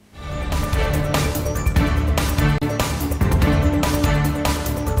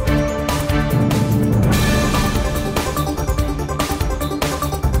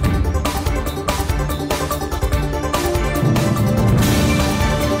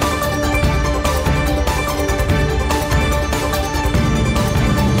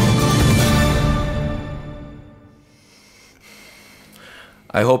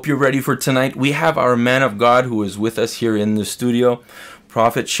I hope you're ready for tonight. We have our man of God who is with us here in the studio,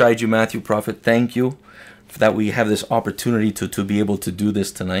 Prophet Shaiju Matthew. Prophet, thank you that we have this opportunity to be able to do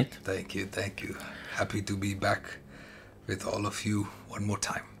this tonight. Thank you. Happy to be back with all of you one more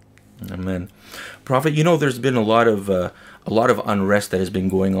time. Amen. Prophet, there's been a lot of unrest that has been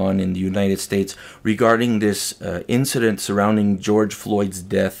going on in the United States regarding this incident surrounding George Floyd's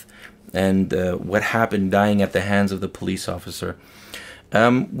death and what happened dying at the hands of the police officer.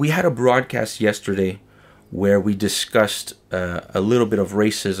 We had a broadcast yesterday where we discussed a little bit of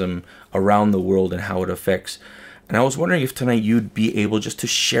racism around the world and how it affects. And I was wondering if tonight you'd be able just to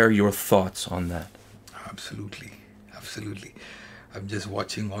share your thoughts on that. Absolutely. I'm just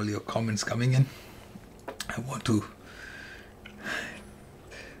watching all your comments coming in. I want to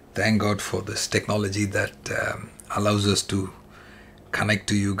thank God for this technology that allows us to connect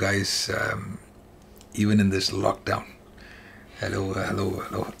to you guys even in this lockdown. Hello.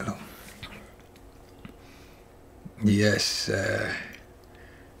 Yes.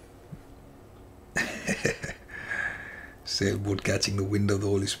 Sailboat catching the wind of the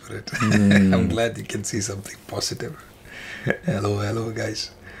Holy Spirit. I'm glad you can see something positive. Hello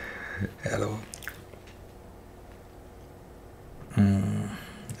guys. Hello.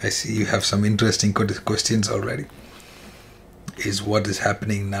 I see you have some interesting questions already. Is what is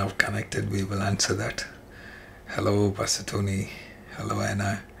happening now connected? We will answer that. Hello, Pastor Tony. Hello,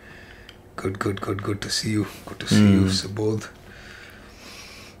 Anna. Good to see you. Good to see you, Subodh.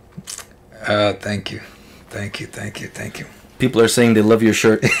 Thank you. People are saying they love your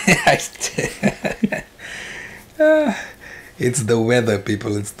shirt. It's the weather,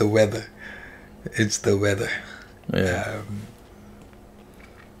 people. It's the weather. Yeah.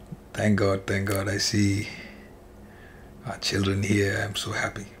 Thank God. I see our children here. I'm so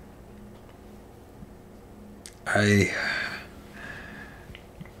happy. I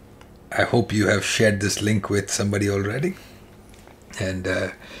hope you have shared this link with somebody already. And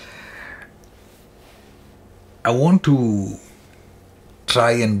I want to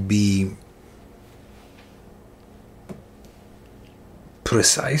try and be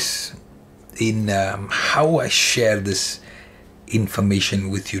precise in how I share this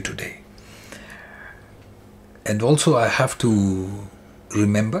information with you today. And also I have to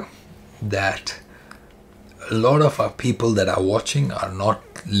remember that a lot of our people that are watching are not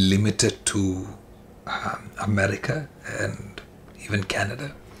limited to America and even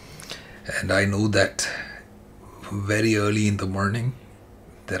Canada. And I know that very early in the morning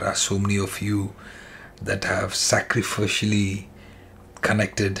there are so many of you that have sacrificially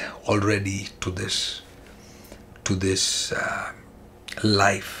connected already to this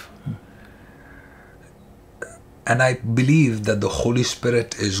life. And I believe that the Holy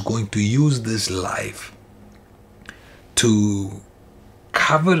Spirit is going to use this life to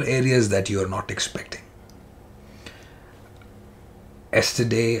cover areas that you are not expecting.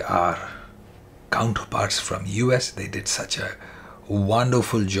 Yesterday, our counterparts from US, they did such a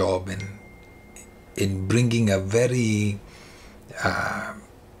wonderful job in bringing a very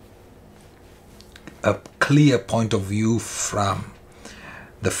a clear point of view from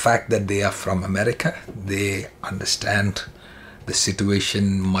the fact that they are from America. They understand the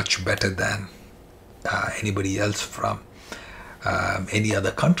situation much better than anybody else from any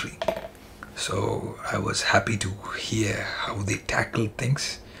other country. So I was happy to hear how they tackled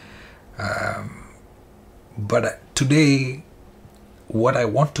things. But today, what I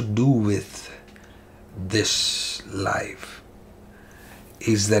want to do with this live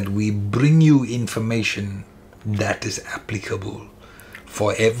is that we bring you information that is applicable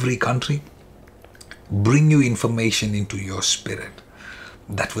for every country. Bring you information into your spirit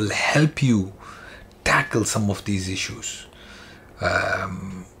that will help you tackle some of these issues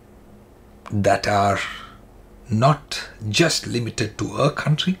that are not just limited to a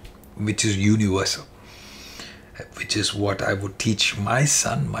country, which is universal, which is what I would teach my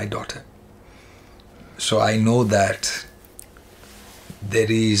son, my daughter. So I know that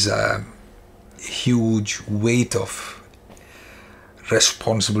there is a huge weight of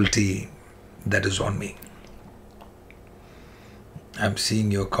responsibility that is on me. I'm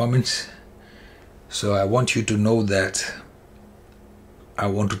seeing your comments. So I want you to know that I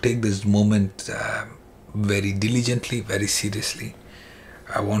want to take this moment very diligently, very seriously.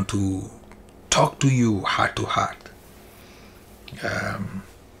 I want to talk to you heart to heart.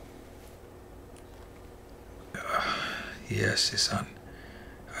 Yes, Isan.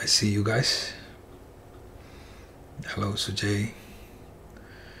 I see you guys. Hello, Sujay.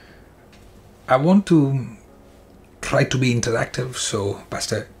 I want to try to be interactive, so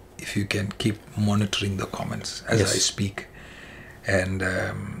Pastor, if you can keep monitoring the comments as Yes. I speak, And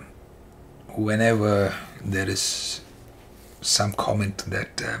whenever there is some comment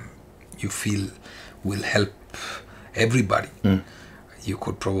that you feel will help everybody, you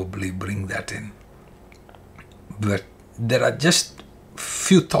could probably bring that in. But there are just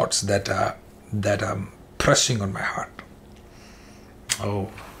few thoughts that are pressing on my heart.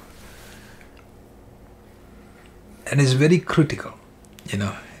 Oh. And it's very critical.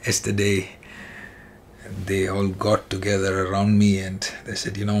 Yesterday they all got together around me and they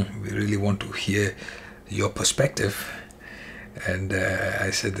said, we really want to hear your perspective. And I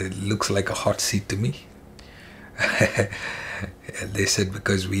said, it looks like a hot seat to me. And they said,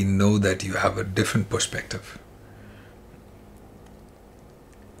 because we know that you have a different perspective.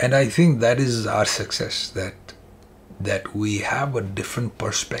 And I think that is our success, that we have a different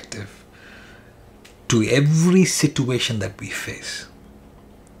perspective to every situation that we face.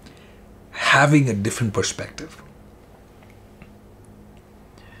 Having a different perspective.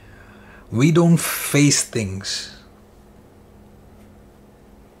 We don't face things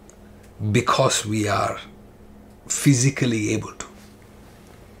because we are physically able to.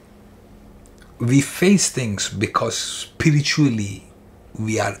 We face things because spiritually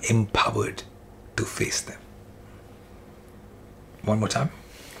we are empowered to face them. One more time.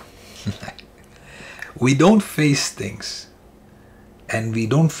 We don't face things and we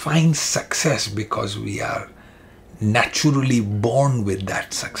don't find success because we are naturally born with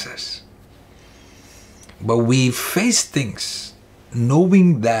that success. But we face things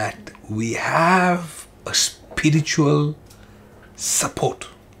knowing that we have a spiritual support,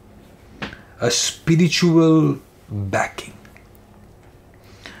 a spiritual backing,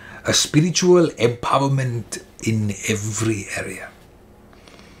 a spiritual empowerment in every area.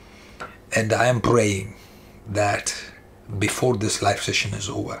 And I am praying that before this live session is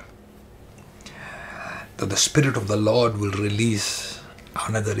over, that the Spirit of the Lord will release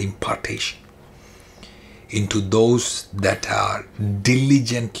another impartation into those that are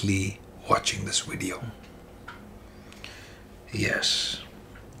diligently watching this video. Yes,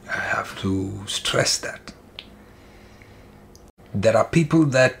 I have to stress that. There are people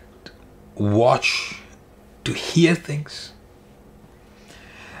that watch to hear things,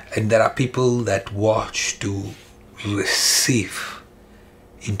 and there are people that watch to receive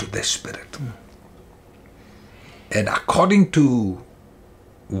into their spirit. And according to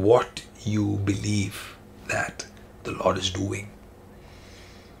what you believe that the Lord is doing,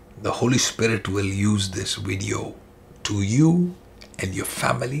 the Holy Spirit will use this video to you and your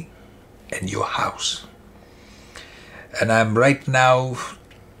family and your house. And I'm right now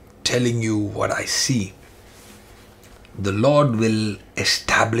telling you what I see. The Lord will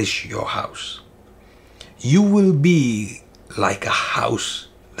establish your house. You will be like a house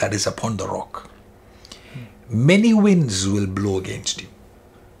that is upon the rock. Many winds will blow against you.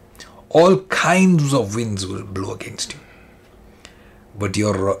 All kinds of winds will blow against you. But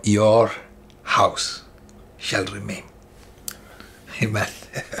your house shall remain. Amen.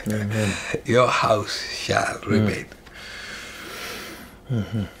 Amen. Your house shall remain.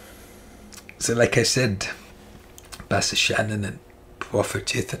 Mm-hmm. So like I said, Pastor Shannon and Prophet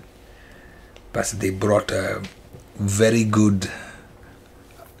Chetan, Pastor, they brought a very good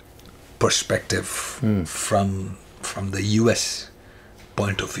perspective from the US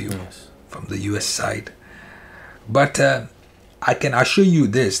point of view, from the US side. But I can assure you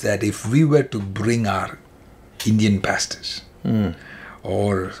this, that if we were to bring our Indian pastors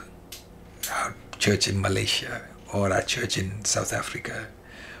or our church in Malaysia or our church in South Africa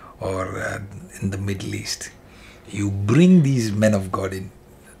or in the Middle East, you bring these men of God in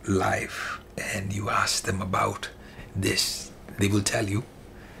live and you ask them about this, they will tell you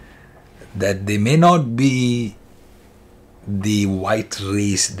that they may not be the white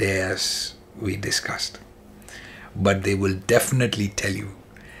race theirs we discussed, but they will definitely tell you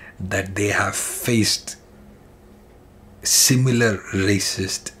that they have faced similar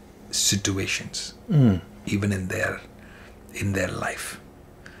racist situations, even in their life,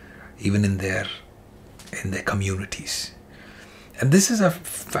 even in their communities. And this is a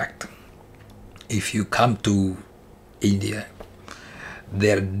fact. If you come to India,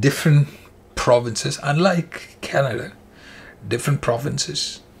 there are different provinces, unlike Canada, different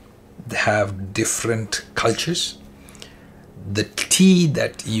provinces, they have different cultures. The tea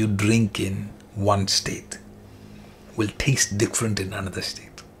that you drink in one state will taste different in another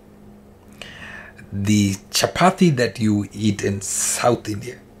state. The chapati that you eat in South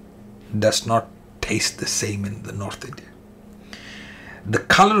India does not taste the same in the North India. The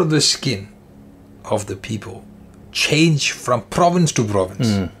color of the skin of the people change from province to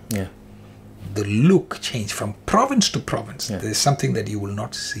province. the look change from province to province. Yeah. There's something that you will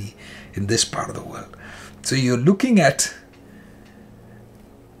not see in this part of the world. So you're looking at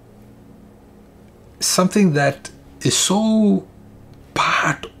something that is so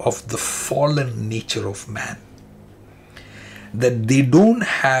part of the fallen nature of man that they don't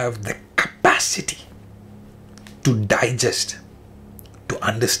have the capacity to digest, to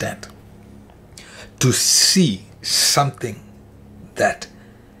understand, to see something that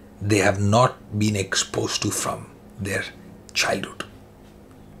they have not been exposed to from their childhood.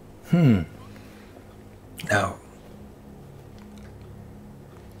 Now,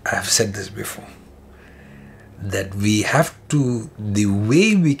 I have said this before, that we have to, the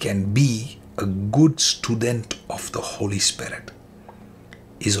way we can be a good student of the Holy Spirit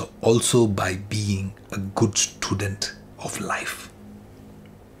is also by being a good student of life.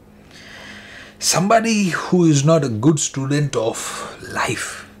 Somebody who is not a good student of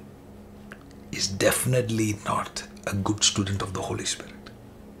life is definitely not a good student of the Holy Spirit.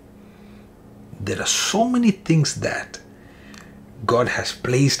 There are so many things that God has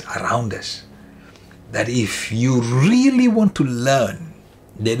placed around us that if you really want to learn,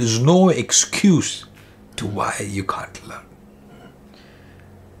 there is no excuse to why you can't learn.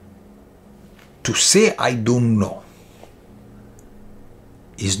 To say I don't know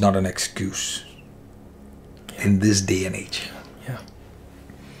is not an excuse in this day and age. Yeah.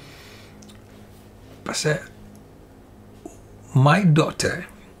 Pastor, my daughter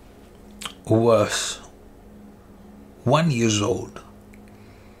was 1 year old,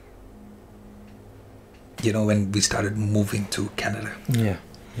 when we started moving to Canada. Yeah.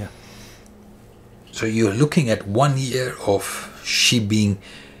 So you're looking at 1 year of she being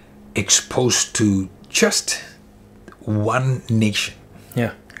exposed to just one nation,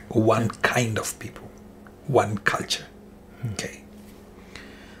 Yeah. one kind of people, one culture. Okay.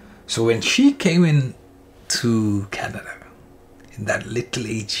 So when she came in to Canada, in that little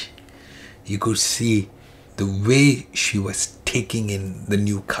age, you could see the way she was taking in the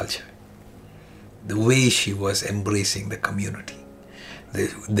new culture, the way she was embracing the community.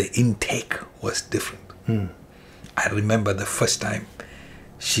 The intake was different. I remember the first time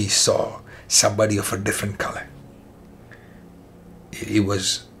she saw somebody of a different color. It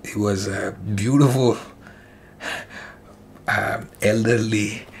was a beautiful,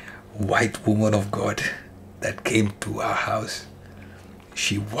 elderly white woman of God that came to our house.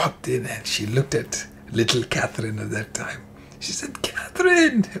 She walked in and she looked at little Catherine at that time. She said,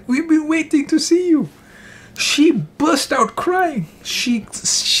 "Catherine, we've been waiting to see you." She burst out crying. She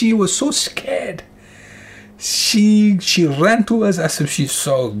was so scared. She ran to us as if she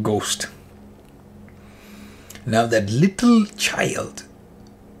saw a ghost. Now that little child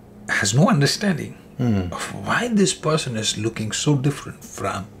has no understanding of why this person is looking so different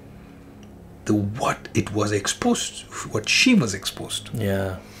from what it was exposed, what she was exposed to.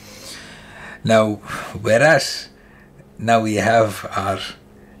 Yeah. Now, whereas now we have our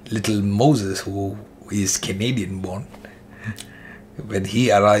little Moses who is Canadian born. When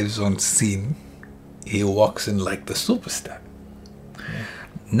he arrives on scene, he walks in like the superstar.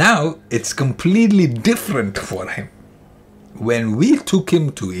 Now it's completely different for him. When we took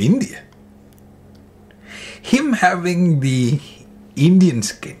him to India, him having the Indian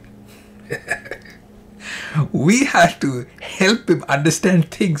skin, we had to help him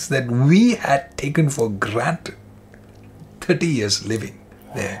understand things that we had taken for granted. 30 years living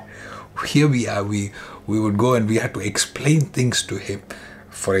there. Here we are, we would go and we had to explain things to him.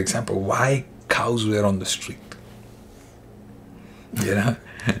 For example, why cows were on the street.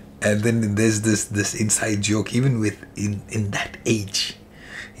 And then there's this inside joke, even with in that age,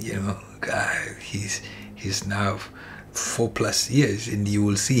 he's now 4+ years, and you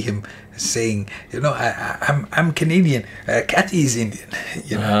will see him saying, I'm Canadian, Kathy is Indian.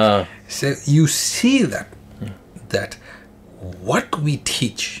 So you see that what we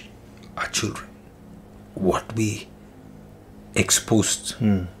teach our children, what we exposed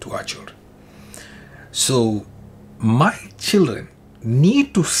to our children. So my children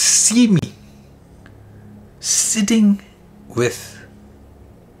need to see me sitting with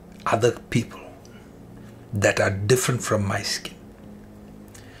other people that are different from my skin.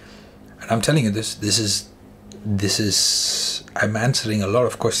 And I'm telling you this is I'm answering a lot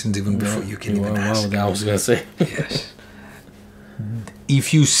of questions even before you can even ask. I was going to say. Yes.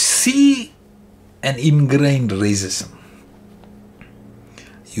 If you see an ingrained racism,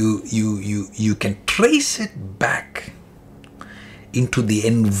 you can trace it back into the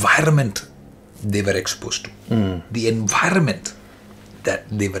environment they were exposed to. The environment that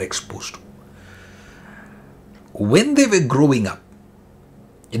they were exposed to. When they were growing up,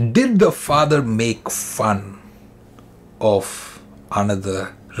 Did the father make fun of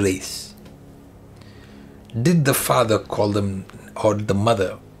another race? Did the father call them, or the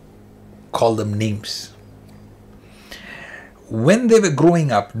mother call them names? When they were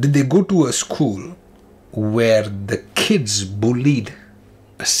growing up, did they go to a school where the kids bullied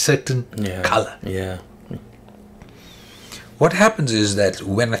a certain color? Yeah. What happens is that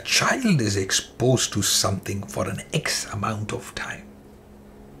when a child is exposed to something for an X amount of time,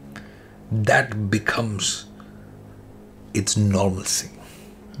 that becomes its normalcy.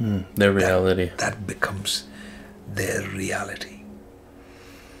 Their reality. That becomes their reality.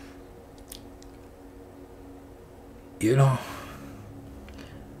 You know,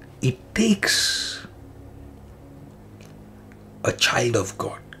 it takes a child of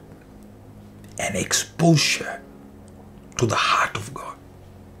God an exposure to the heart of God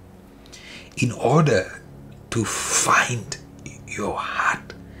in order to find your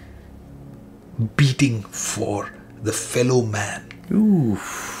heart beating for the fellow man. Ooh,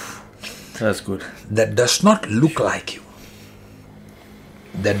 that's good. That does not look like you,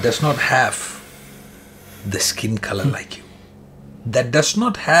 that does not have the skin color like you, that does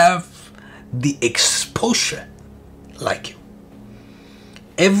not have the exposure like you.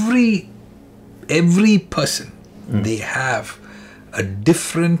 Every person, they have a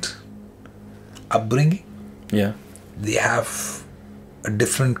different upbringing. Yeah. They have a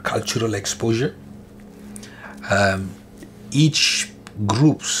different cultural exposure. Each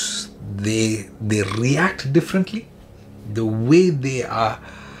groups, they react differently. The way they are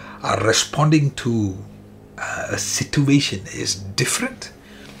responding to a situation is different.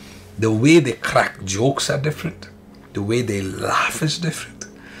 The way they crack jokes are different. The way they laugh is different.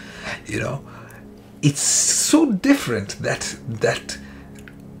 You know, it's so different that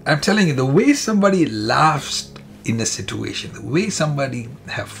I'm telling you, the way somebody laughs in a situation, the way somebody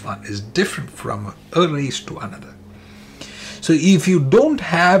have fun is different from a race to another. So if you don't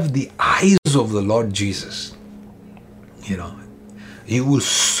have the eyes of the Lord Jesus, you know, you will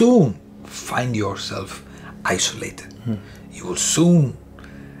soon find yourself isolated. You will soon,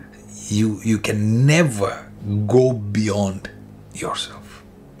 you can never go beyond yourself.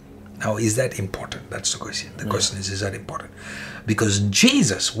 Now, is that important? That's the question. The question is that important? Because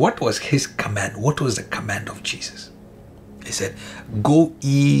Jesus, what was his command? What was the command of Jesus? He said, go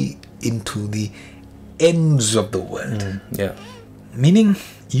ye into the ends of the world. Yeah. Meaning,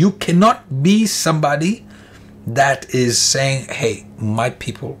 you cannot be somebody that is saying, hey, my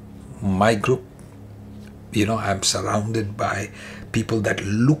people, my group, you know, I'm surrounded by people that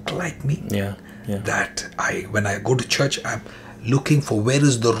look like me. Yeah. Yeah. That when I go to church, I'm looking for where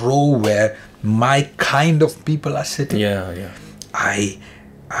is the row where my kind of people are sitting. Yeah. Yeah.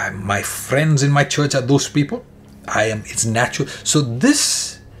 My friends in my church are those people. It's natural. So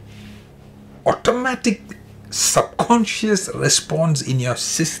this automatic subconscious response in your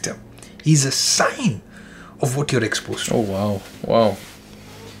system is a sign of what you're exposed to. Oh, wow.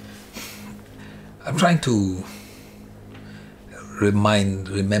 I'm trying to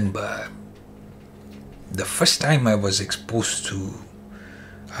remember the first time I was exposed to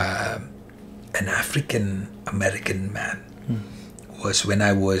an African American man was when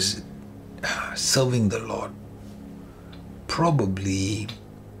I was serving the Lord. Probably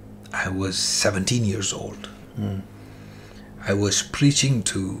I was 17 years old. I was preaching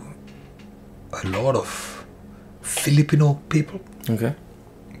to a lot of Filipino people. Okay.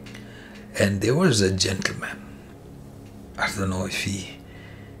 And there was a gentleman. I don't know if he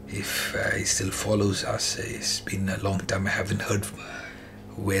still follows us. It's been a long time. I haven't heard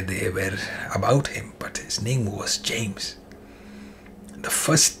where they were about him, but his name was James. The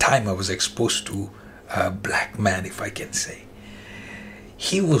first time I was exposed to a black man, if I can say,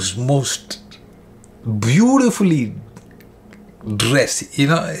 he was most beautifully dressed. You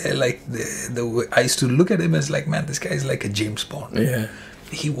know, like the way I used to look at him as like, man, this guy is like a James Bond. Yeah.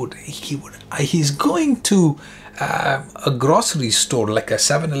 He's going to a grocery store like a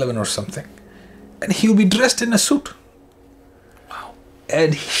 7-Eleven or something, and he'll be dressed in a suit. Wow.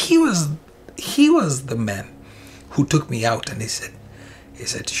 And he was the man who took me out, and he said,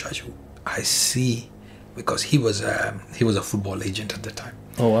 Shaju, I see, because he was a football agent at the time.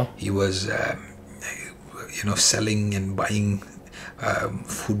 Oh, wow. He was selling and buying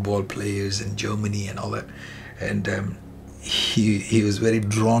football players in Germany and all that, and he was very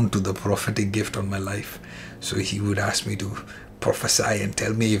drawn to the prophetic gift on my life. So he would ask me to prophesy and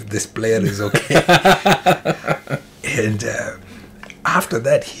tell me if this player is okay. And after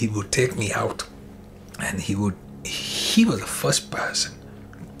that, he would take me out, and he was the first person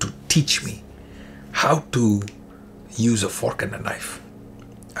to teach me how to use a fork and a knife.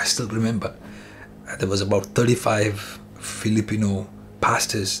 I still remember. There was about 35 Filipino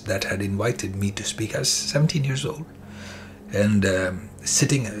pastors that had invited me to speak. I was 17 years old. And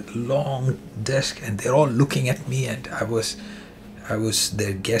sitting at a long desk, and they're all looking at me, and I was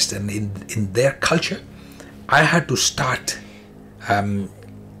their guest. And in their culture, I had to start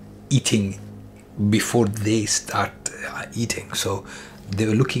eating before they start eating. So they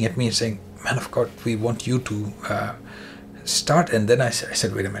were looking at me and saying, "Man of God, we want you to start." And then I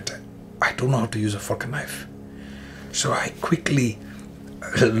said, "Wait a minute, I don't know how to use a fork and knife." So I quickly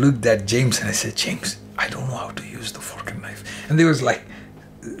looked at James and I said, "James, I don't know how to use the fork and knife." And there was like,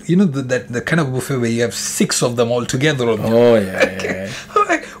 you know, the kind of buffet where you have 6 of them all together. Oh, yeah. I'm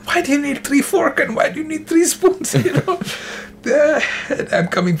like, why do you need 3 forks and why do you need 3 spoons? You know, I'm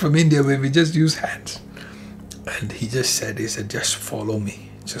coming from India where we just use hands. And he said, "Just follow me.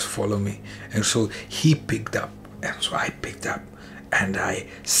 Just follow me." And so he picked up. And so I picked up. And I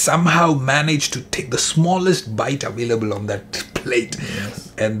somehow managed to take the smallest bite available on that plate.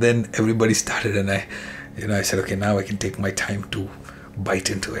 Yes. And then everybody started, and I said, "Okay, now I can take my time to bite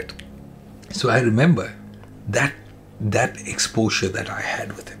into it." So I remember that exposure that I had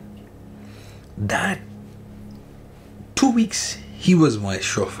with him. That 2 weeks, he was my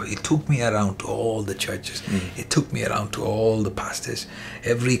chauffeur. He took me around to all the churches. He took me around to all the pastors.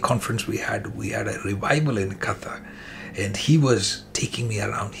 Every conference we had a revival in Qatar. And he was taking me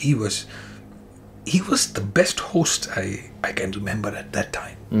around. He was the best host I can remember at that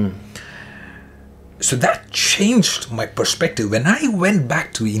time. So that changed my perspective. When I went back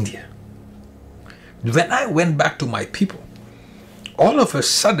to India, when I went back to my people, all of a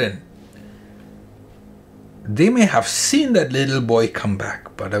sudden, they may have seen that little boy come back,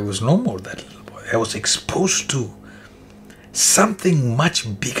 but I was no more that little boy. I was exposed to something much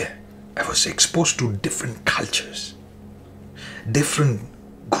bigger. I was exposed to different cultures, different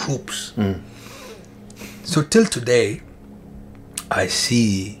groups. So till today, I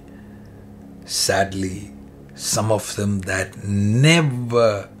see, sadly, some of them that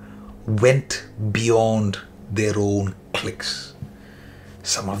never went beyond their own cliques.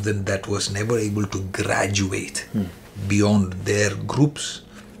 Some of them that was never able to graduate beyond their groups.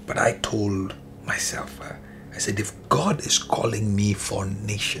 But I told myself, I said, if God is calling me for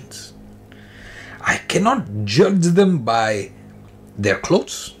nations, I cannot judge them by their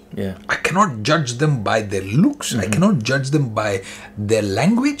clothes. Yeah. I cannot judge them by their looks. I cannot judge them by their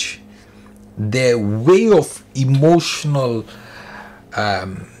language, their way of emotional,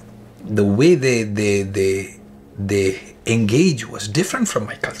 the way they engage was different from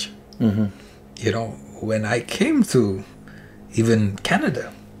my culture. You know, when I came to even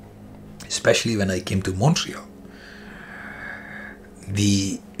Canada, especially when I came to Montreal,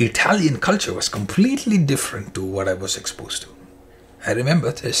 the Italian culture was completely different to what I was exposed to. I remember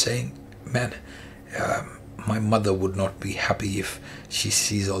her saying, "Man, my mother would not be happy if she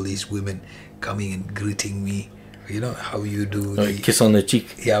sees all these women coming and greeting me. You know how you do the kiss on the cheek."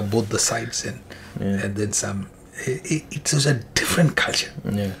 Yeah, both the sides and then some. It was a different culture.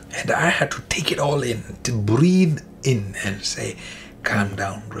 Yeah. And I had to take it all in, to breathe in and say, calm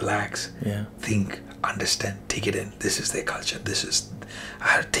down, relax, think, understand, take it in. This is their culture. I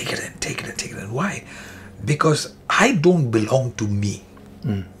had to take it in. Why? Because I don't belong to me.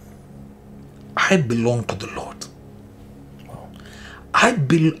 I belong to the Lord. Wow.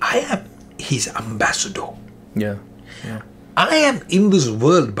 I am His ambassador. Yeah. I am in this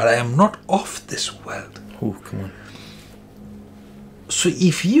world, but I am not of this world. Oh, come on. So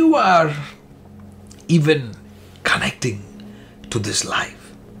if you are even connecting to this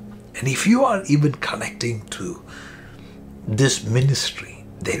life, and if you are even connecting to this ministry,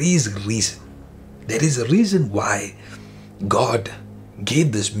 there is a reason. There is a reason why God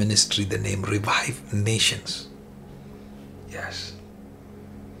gave this ministry the name Revive Nations. Yes.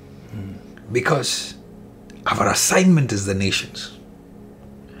 Because our assignment is the nations.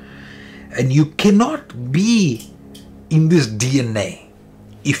 And you cannot be in this DNA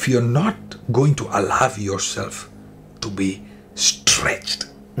if you're not going to allow yourself to be stretched.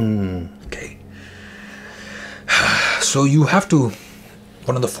 Okay. So you have to,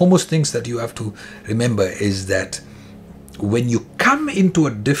 one of the foremost things that you have to remember is that when you come into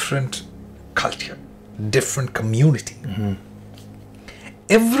a different culture, different community,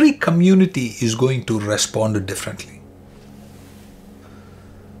 every community is going to respond differently.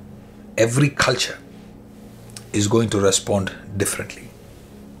 Every culture is going to respond differently.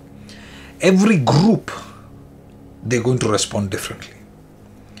 Every group, they're going to respond differently.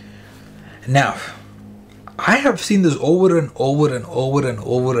 Now, I have seen this over and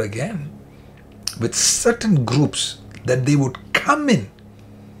over again with certain groups that they would come in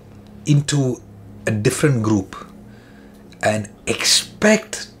into a different group and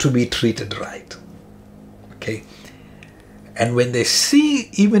expect to be treated right. Okay? And when they see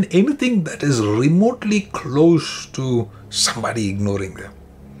even anything that is remotely close to somebody ignoring them,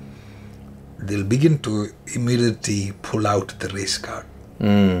 they'll begin to immediately pull out the race card.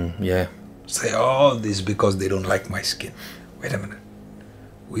 Yeah. Say, oh, this is because they don't like my skin. Wait a minute.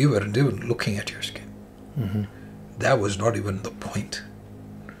 We weren't even looking at your skin. That was not even the point.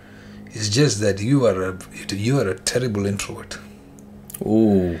 It's just that you are a terrible introvert.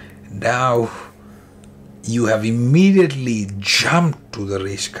 Ooh. Now, you have immediately jumped to the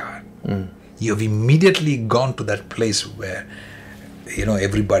race card. You have immediately gone to that place where,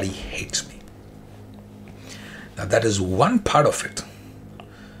 everybody hates me. Now, that is one part of it.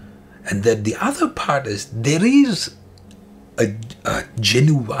 And then the other part is there is a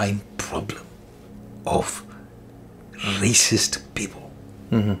genuine problem of racist people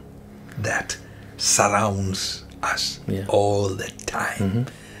that surrounds us all the time.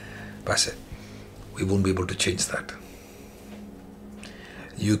 Pastor, we won't be able to change that.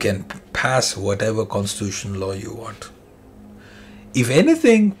 You can pass whatever constitutional law you want. If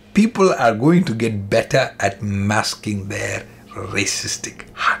anything, people are going to get better at masking their racistic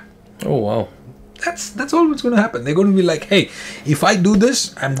heart. Oh, wow. That's all what's going to happen. They're going to be like, hey, if I do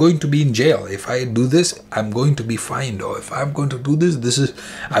this, I'm going to be in jail. If I do this, I'm going to be fined. Or if I'm going to do this,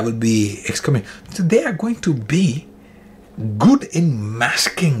 I will be excommunicated. So they are going to be good in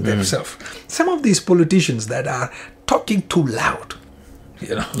masking themselves. Some of these politicians that are talking too loud,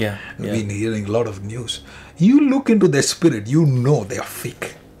 Yeah. I've been hearing a lot of news. You look into their spirit, you know they are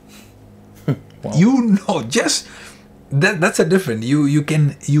fake. Wow. You know, just that's a different. You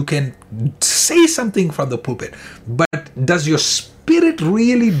can say something from the pulpit, but does your spirit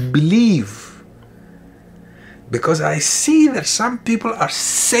really believe? Because I see that some people are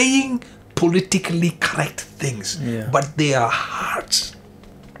saying politically correct things, but their hearts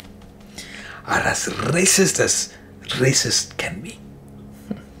are as racist can be.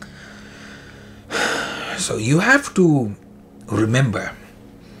 So you have to remember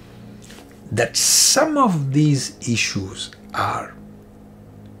that some of these issues are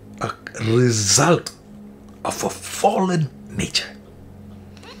a result of a fallen nature.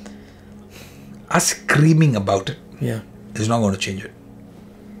 Us screaming about it is not going to change it.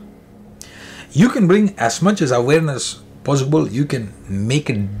 You can bring as much as awareness possible. You can make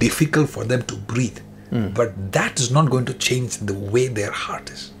it difficult for them to breathe. But that is not going to change the way their heart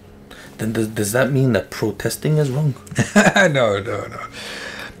is. Then does that mean that protesting is wrong? No.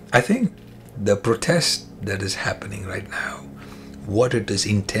 I think the protest that is happening right now, what it is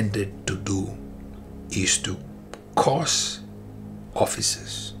intended to do is to cause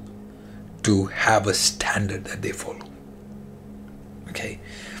officers to have a standard that they follow. Okay?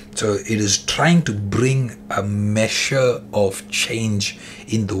 So it is trying to bring a measure of change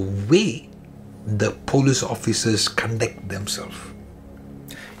in the way the police officers conduct themselves.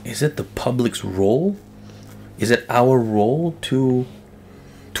 Is it the public's role? Is it our role to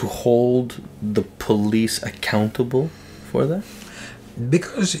hold the police accountable for that?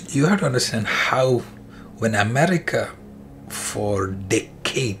 Because you have to understand how, when America for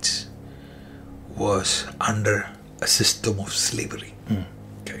decades was under a system of slavery,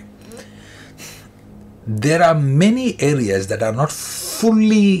 okay, there are many areas that are not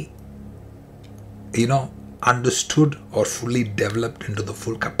fully, understood or fully developed into the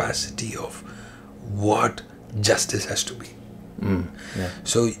full capacity of what justice has to be.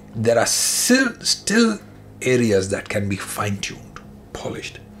 So there are still areas that can be fine-tuned,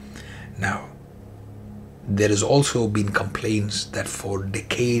 polished. Now, there has also been complaints that for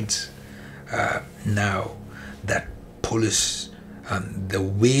decades now that police, the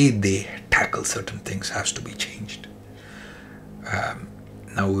way they tackle certain things has to be changed.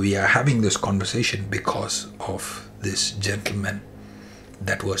 Now we are having this conversation because of this gentleman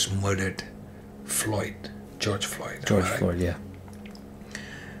that was murdered, George Floyd. George Floyd, yeah.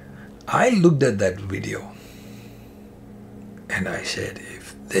 I looked at that video and I said,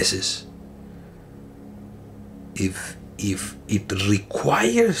 if it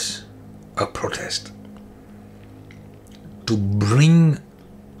requires a protest to bring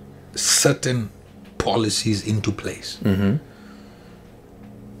certain policies into place,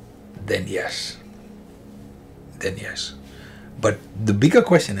 then yes. But the bigger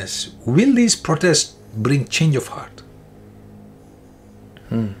question is, will these protests bring change of heart?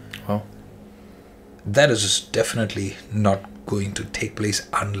 Wow. That is definitely not going to take place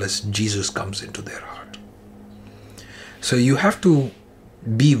unless Jesus comes into their heart. So you have to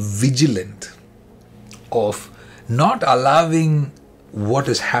be vigilant of not allowing what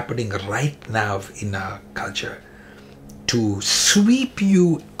is happening right now in our culture to sweep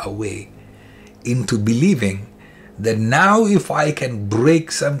you away into believing that now if I can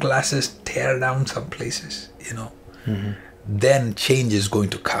break some glasses, tear down some places, then change is going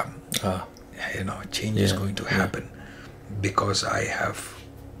to come. Change is going to happen because I have,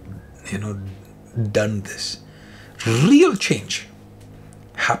 done this. Real change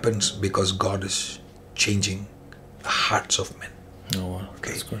happens because God is changing the hearts of men. Oh, wow.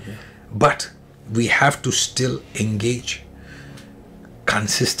 Okay. That's good, yeah. But we have to still engage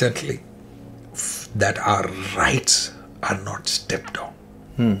consistently that our rights are not stepped on.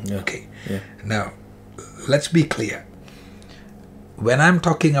 Okay. Yeah. Now, let's be clear. When I'm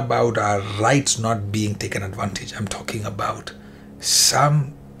talking about our rights not being taken advantage, I'm talking about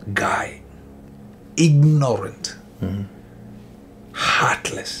some guy, ignorant,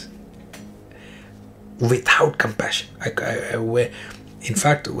 heartless, without compassion. In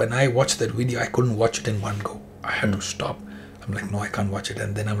fact, when I watched that video, I couldn't watch it in one go. I had to stop. I'm like, no, I can't watch it.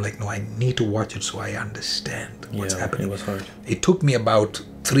 And then I'm like, no, I need to watch it so I understand what's happening. It was hard. It took me about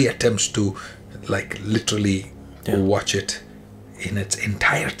 3 attempts to literally watch it in its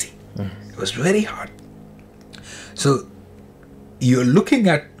entirety. It was very hard. So you're looking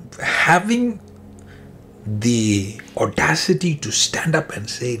at having the audacity to stand up and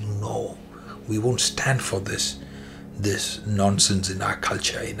say, no, we won't stand for this nonsense in our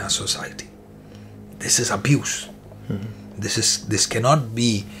culture, in our society. This is abuse. This cannot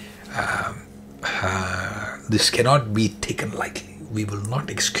be taken lightly. We will not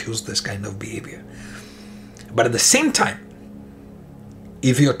excuse this kind of behavior. But at the same time,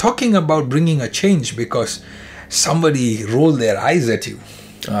 if you're talking about bringing a change because somebody rolled their eyes at you,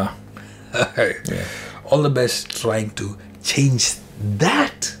 all the best trying to change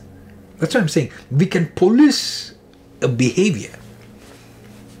that. That's what I'm saying. We can police a behavior,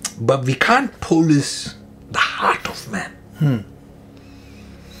 but we can't police the heart of man.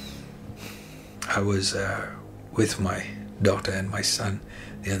 I was with my daughter and my son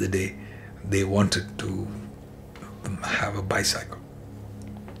the other day. They wanted to have a bicycle.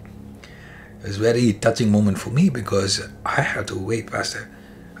 It was a very touching moment for me because I had to wait past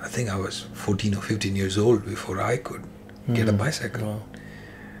I think I was 14 or 15 years old before I could get a bicycle. Wow.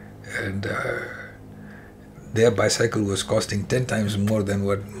 And their bicycle was costing 10 times more than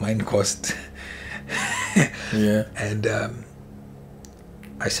what mine cost. And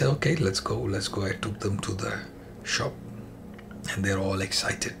I said, okay, let's go. I took them to the shop and they're all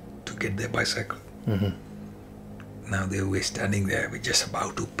excited to get their bicycle. Now we're standing there, we're just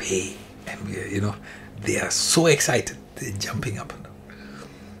about to pay, and they are so excited, they're jumping up and down.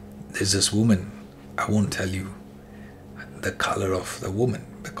 There's this woman, I won't tell you the color of the woman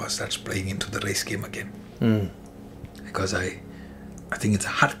because that's playing into the race game again. Because I think it's a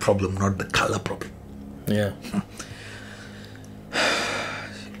heart problem, not the color problem. Yeah.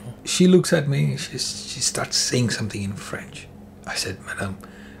 She looks at me, she starts saying something in French. I said, Madam,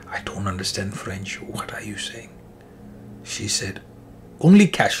 I don't understand French. What are you saying? She said, only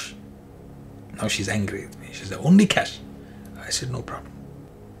cash. Now she's angry with me. She said, only cash. I said, no problem.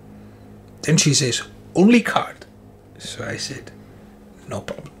 Then she says, only card. So I said, no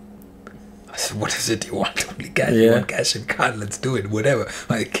problem. I said, what is it you want? Only cash? You want cash and card? Let's do it, whatever.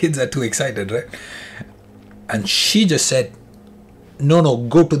 My kids are too excited, right? And she just said, no,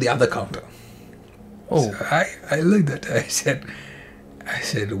 go to the other counter. Oh. So I looked at her. I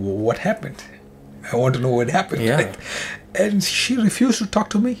said, well, what happened? I want to know what happened. Yeah. Right? And she refused to talk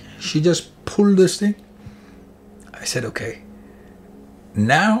to me. She just pulled this thing. I said, okay.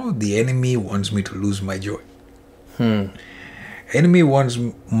 Now the enemy wants me to lose my joy. Enemy wants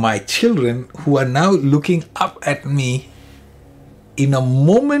my children who are now looking up at me in a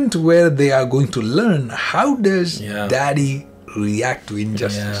moment where they are going to learn how does daddy react to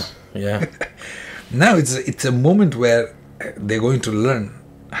injustice. Yeah. Now it's a moment where they're going to learn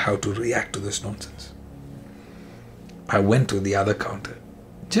how to react to this nonsense. I went to the other counter.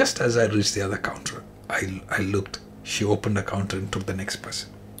 Just as I reached the other counter, I looked. She opened the counter and took the next person.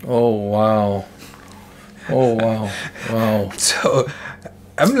 Oh, wow. Wow. So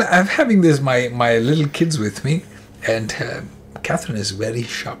I'm having this, my little kids with me, and Catherine is very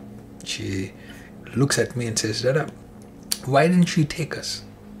sharp. She looks at me and says, Dada, why didn't she take us?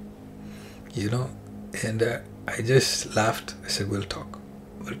 And I just laughed. I said, we'll talk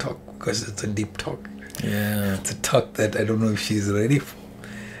because it's a deep talk. Yeah. It's a talk that I don't know if she's ready for.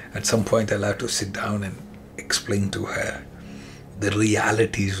 At some point I'll have to sit down and explain to her the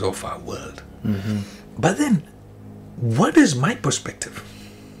realities of our world. But then, what is my perspective?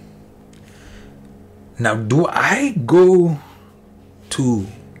 Now, do I go to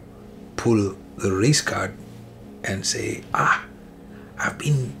pull the race card and say, I've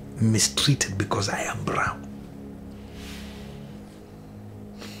been mistreated because I am brown.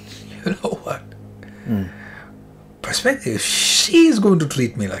 You know what? Perspective, she is going to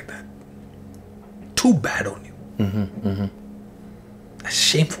treat me like that. Too bad on you. That's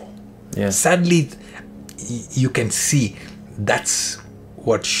shameful. Yeah. Sadly, you can see that's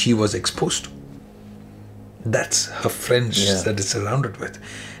what she was exposed to. That's her friends that is surrounded with.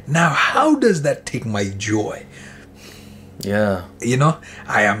 Now, how does that take my joy? Yeah. You know,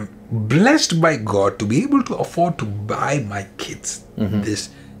 I am blessed by God to be able to afford to buy my kids these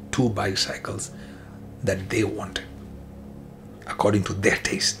 2 bicycles that they wanted, according to their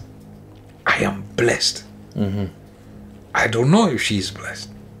taste. I am blessed. I don't know if she's blessed.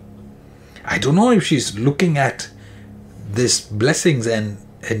 I don't know if she's looking at these blessings and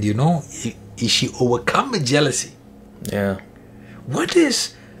you know, is she overcome with jealousy? Yeah. What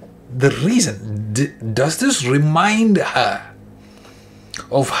is the reason? Does this remind her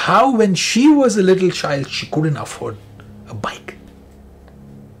of how when she was a little child she couldn't afford a bike?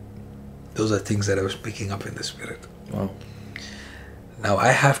 Those are things that I was picking up in the spirit. Wow. Now I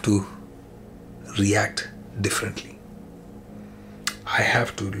have to react differently. I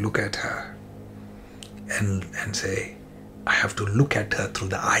have to look at her and say, I have to look at her through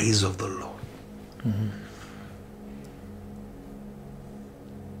the eyes of the Lord.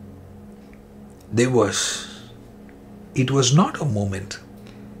 It was not a moment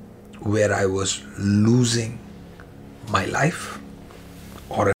where I was losing my life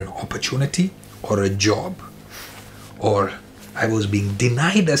or an opportunity or a job, or I was being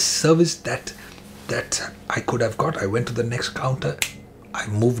denied a service that I could have got. I went to the next counter, I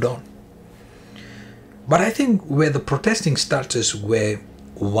moved on. But I think where the protesting starts is where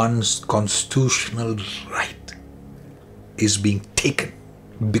one's constitutional right is being taken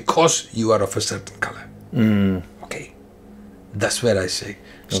because you are of a certain color. Okay. That's where I say,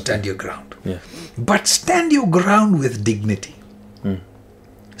 stand your ground. Yeah. But stand your ground with dignity.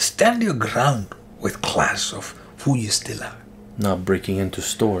 Stand your ground with class of who you still are. Not breaking into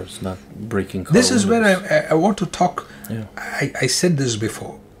stores, not breaking car This is windows. where I want to talk. Yeah. I said this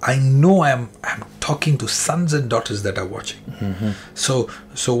before. I know I'm talking to sons and daughters that are watching. So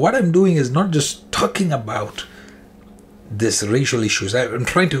what I'm doing is not just talking about this racial issues. I'm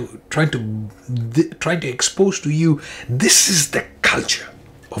trying to expose to you, this is the culture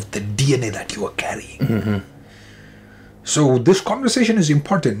of the DNA that you are carrying. So this conversation is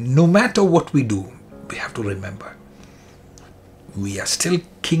important. No matter what we do, we have to remember we are still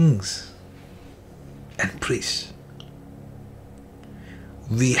kings and priests.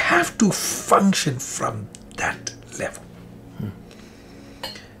 We have to function from that level.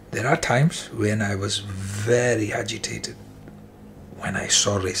 There are times when I was very agitated when I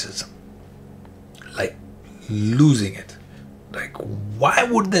saw racism. Like losing it. Like, why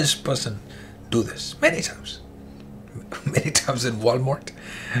would this person do this? Many times. Many times in Walmart.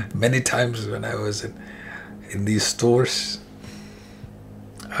 Many times when I was in these stores.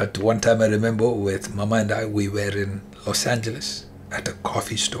 At one time I remember with Mama and I, we were in Los Angeles at a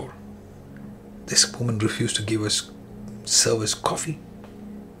coffee store. This woman refused to serve us coffee.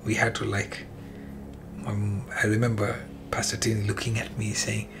 We had to I remember Pastor Tini looking at me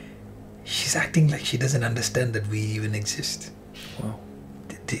saying, she's acting like she doesn't understand that we even exist. Wow.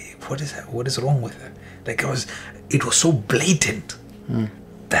 What is wrong with her? Like it was so blatant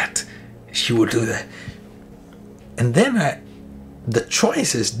that she would do that. And then the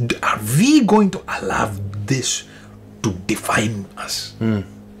choice is, are we going to allow this to define us?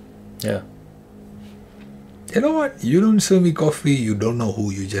 Yeah. You know what? You don't serve me coffee, you don't know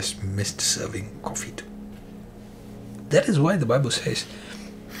who you just missed serving coffee to. That is why the Bible says,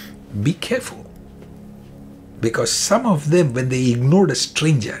 be careful. Because some of them, when they ignored a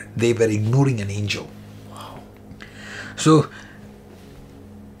stranger, they were ignoring an angel. Wow. So,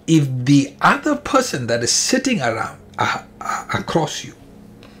 if the other person that is sitting around across you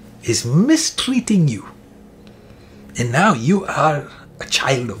is mistreating you, and now you are a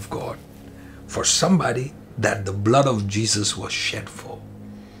child of God, for somebody that the blood of Jesus was shed for.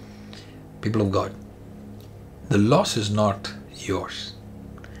 People of God, the loss is not yours.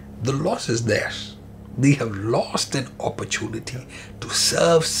 The loss is theirs. They have lost an opportunity to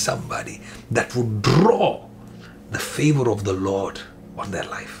serve somebody that would draw the favor of the Lord on their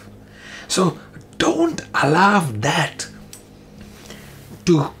life. So don't allow that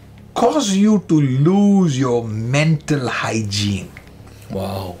to cause you to lose your mental hygiene.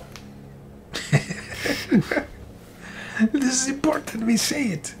 Wow. This is important we say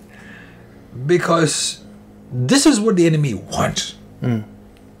it. Because this is what the enemy wants.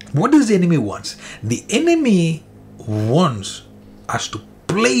 What does the enemy want? The enemy wants us to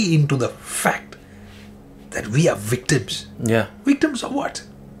play into the fact that we are victims. Yeah. Victims of what?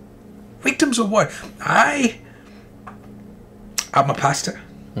 Victims of what? I am a pastor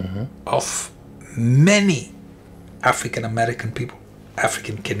of many African American people,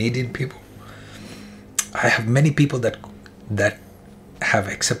 African Canadian people. I have many people that have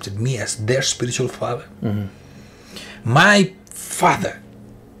accepted me as their spiritual father. My father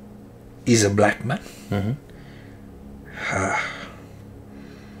is a black man.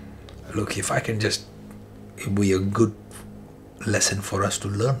 Look, if I can just, it would be a good lesson for us to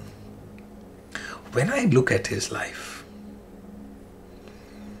learn. When I look at his life,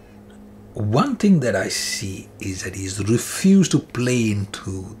 one thing that I see is that he's refused to play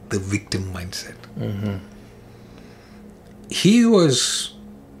into the victim mindset. He was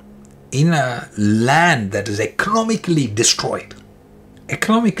in a land that is economically destroyed.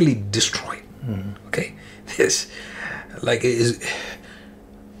 Okay? This, like,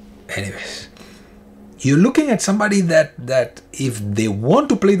 anyways. You're looking at somebody that if they want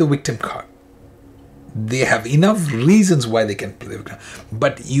to play the victim card, they have enough reasons why they can play the victim.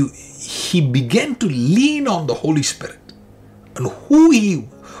 But he began to lean on the Holy Spirit and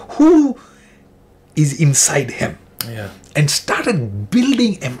who is inside him. Yeah. And started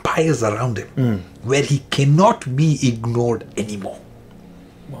building empires around him where he cannot be ignored anymore.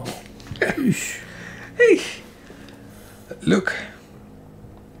 Wow. Hey, look,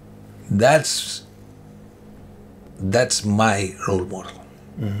 that's my role model.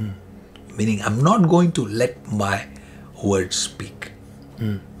 Meaning, I'm not going to let my words speak.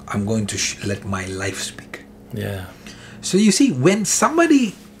 I'm going to let my life speak. Yeah. So you see, when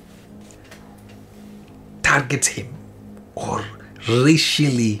somebody targets him or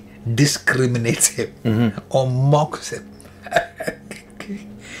racially discriminates him or mocks him, okay,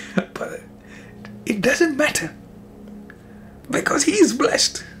 but it doesn't matter because he is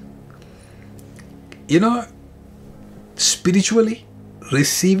blessed. You know, spiritually,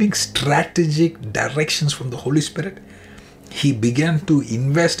 receiving strategic directions from the Holy Spirit, he began to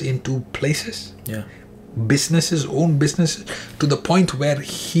invest into places, businesses, own businesses, to the point where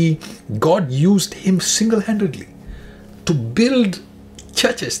God used him single-handedly to build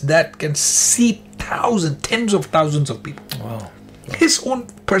churches that can seat thousands, tens of thousands of people. Wow. His own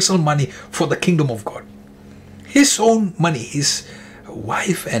personal money for the kingdom of God. His own money, his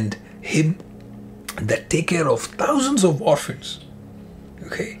wife and him, that take care of thousands of orphans.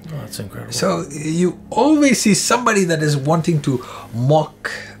 Okay? Oh, that's incredible. So you always see somebody that is wanting to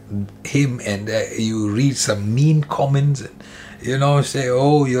mock him, and you read some mean comments and, say,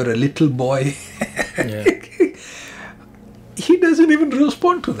 oh, you're a little boy. Yeah. He doesn't even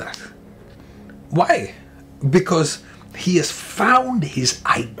respond to that. Why? Because he has found his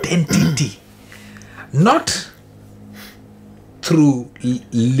identity. Not through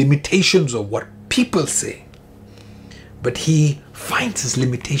limitations of what people say, but he finds his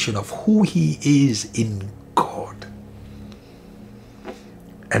limitation of who he is in God.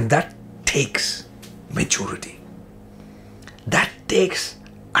 And that takes maturity. That takes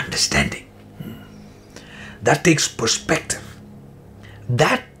understanding. That takes perspective.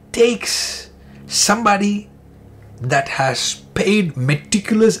 That takes somebody that has paid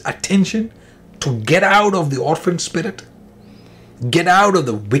meticulous attention to get out of the orphan spirit, get out of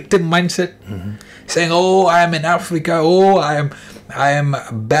the victim mindset, saying, oh, I am in Africa, oh, I am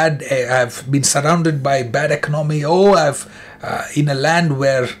bad, I've been surrounded by bad economy, oh, I've in a land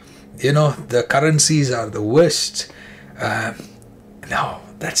where, the currencies are the worst. No,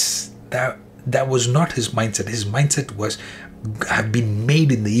 that was not his mindset. His mindset was, I've been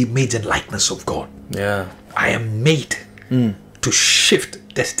made in the image and likeness of God. Yeah. I am made to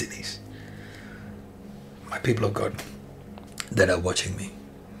shift destinies. My people of God that are watching me,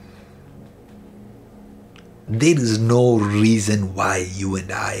 there is no reason why you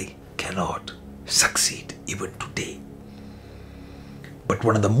and I cannot succeed even today. But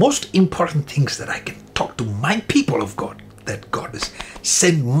one of the most important things that I can talk to my people of God, that God has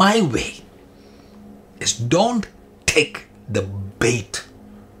sent my way, is don't take the bait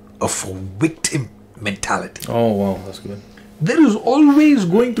of a victim mentality. Oh, wow, that's good. There is always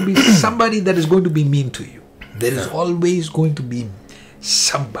going to be somebody that is going to be mean to you. There is always going to be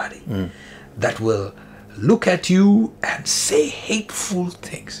somebody that will look at you and say hateful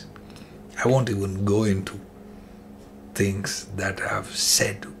things. I won't even go into things that I've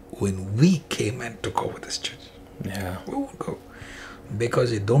said when we came and took over this church. Yeah. We won't go.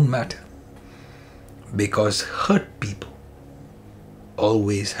 Because it don't matter. Because hurt people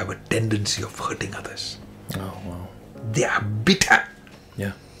always have a tendency of hurting others. Oh, wow. They are bitter.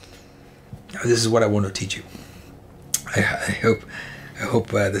 Yeah. This is what I want to teach you. I hope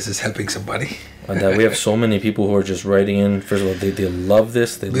this is helping somebody. And that we have so many people who are just writing in. First of all, they love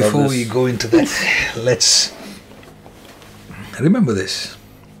this. Before we go into that, let's remember this.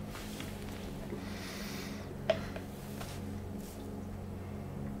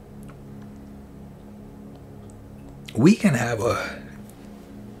 We can have a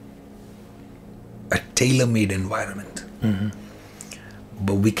tailor-made environment,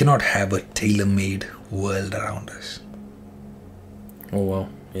 but we cannot have a tailor-made world around us. Oh, wow.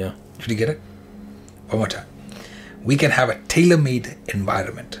 Yeah. Did you get it? One more time. We can have a tailor-made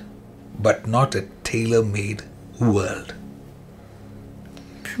environment, but not a tailor-made world.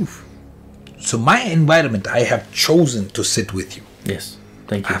 Phew. So my environment, I have chosen to sit with you. Yes.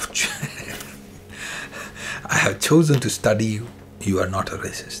 Thank you. I have chosen to study you. You are not a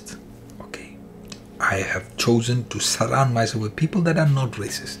racist. Okay. I have chosen to surround myself with people that are not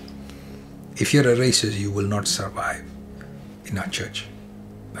racist. If you're a racist, you will not survive in our church.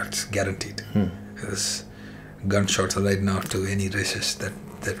 That's guaranteed. There's gunshots right now to any racist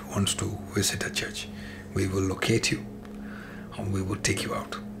that wants to visit a church. We will locate you and we will take you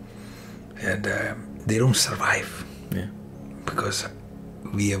out. And they don't survive. Yeah. Because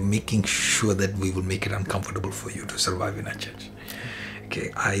we are making sure that we will make it uncomfortable for you to survive in our church.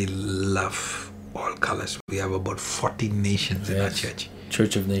 Okay, I love all colors. We have about 40 nations in our church.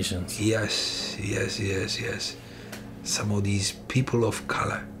 Church of Nations. Yes. Some of these people of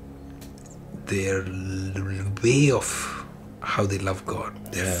color, their way of how they love God,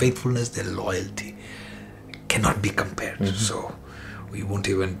 their faithfulness, their loyalty cannot be compared. So we don't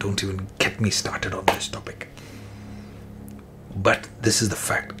even get me started on this topic. But this is the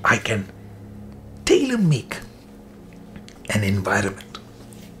fact. I can tailor-make an environment,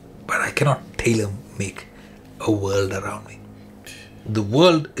 but I cannot tailor-make a world around me. The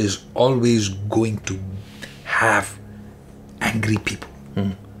world is always going to have angry people,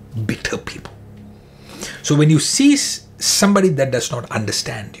 bitter people. So when you see somebody that does not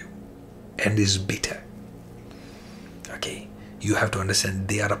understand you and is bitter, okay, you have to understand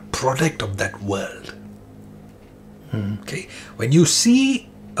they are a product of that world. Okay, when you see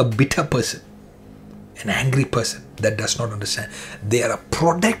a bitter person, an angry person that does not understand, they are a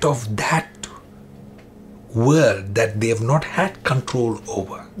product of that world that they have not had control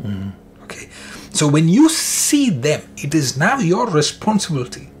over. Okay, so when you see them, it is now your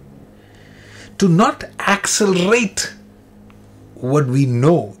responsibility to not accelerate what we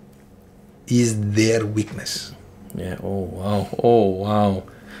know is their weakness. Yeah. Oh, wow.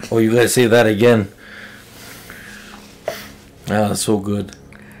 Oh, you guys say that again. Ah, that's so good.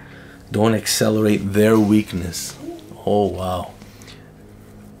 Don't accelerate their weakness. Oh, wow.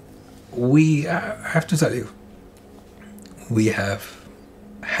 We have to tell you, we have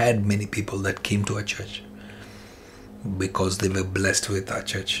had many people that came to our church because they were blessed with our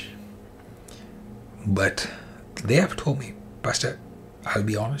church. But they have told me, Pastor, I'll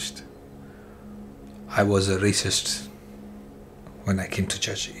be honest, I was a racist when I came to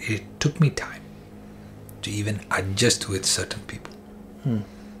church. It took me time to even adjust with certain people. And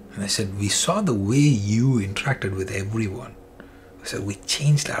I said, we saw the way you interacted with everyone. I said, we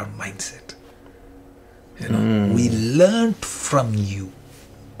changed our mindset. We learned from you.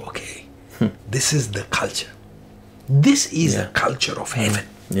 Okay, this is the culture. This is the culture of heaven.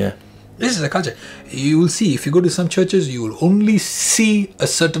 Yeah. This is the culture. You will see, if you go to some churches, you will only see a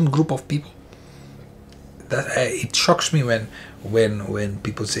certain group of people. That it shocks me when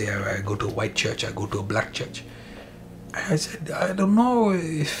people say, I go to a white church, I go to a black church. I said, I don't know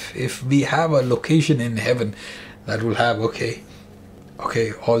if we have a location in heaven that will have, okay,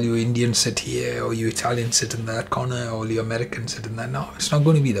 all you Indians sit here, or you Italians sit in that corner, all you Americans sit in that. No, it's not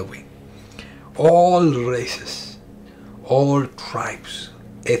going to be that way. All races, all tribes,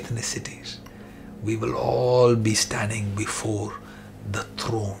 ethnicities, we will all be standing before the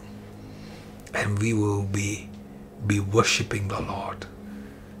throne. And we will be worshipping the Lord.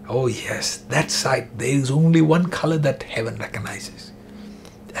 Oh yes, that side, there is only one color that heaven recognizes.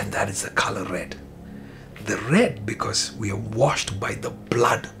 And that is the color red. The red, because we are washed by the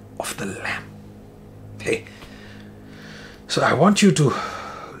blood of the Lamb. Okay. So I want you to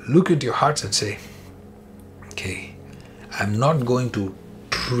look into your hearts and say, okay, I'm not going to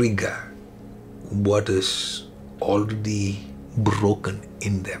trigger what is already broken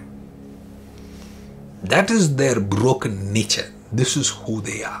in them. That is their broken nature. This is who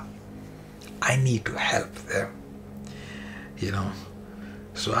they are. I need to help them.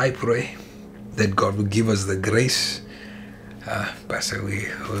 So I pray that God will give us the grace. Pastor, we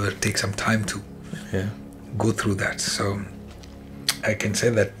will take some time to go through that. So I can say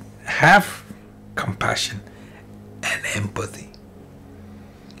that have compassion and empathy.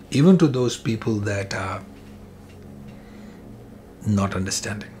 Even to those people that are not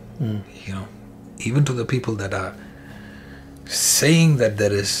understanding. You know, even to the people that are saying that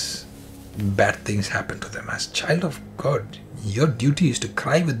there is bad things happen to them. As child of God, your duty is to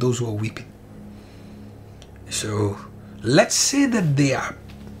cry with those who are weeping. So let's say that they are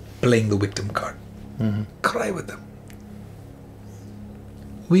playing the victim card. Cry with them.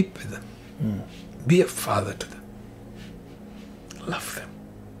 Weep with them. Be a father to them. Love them.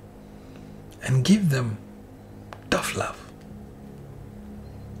 And give them tough love.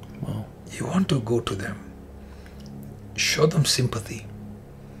 Wow. You want to go to them, show them sympathy,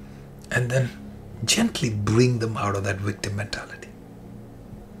 and then gently bring them out of that victim mentality.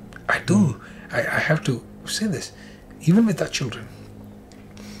 I have to say this, even with our children.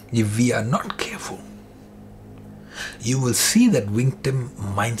 If we are not careful, you will see that victim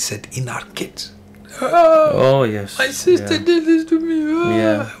mindset in our kids. Oh, yes. My sister did this to me.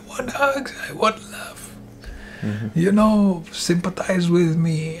 Yeah. I want hugs. I want love. You know, sympathize with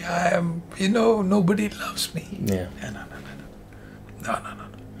me. I am, nobody loves me. Yeah. No.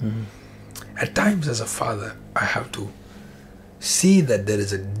 At times as a father, I have to see that there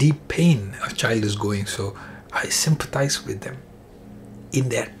is a deep pain a child is going. So I sympathize with them in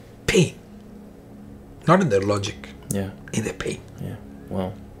their pain. Not in their logic. Yeah. In their pain. Yeah.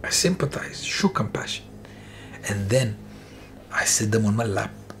 Wow. I sympathize, show compassion. And then I sit them on my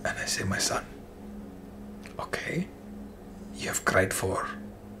lap and I say, my son, okay, you have cried for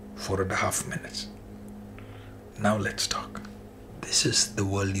 4.5 minutes. Now let's talk. This is the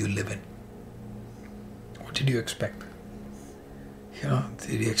world you live in. What did you expect?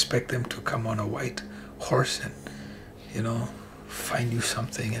 Did you expect them to come on a white horse and, find you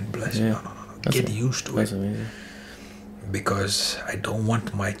something and bless you? No. Get used to it. That's amazing. Because I don't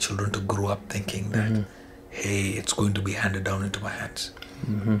want my children to grow up thinking that, hey, it's going to be handed down into my hands.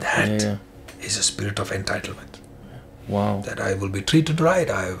 That is a spirit of entitlement. Wow. That I will be treated right.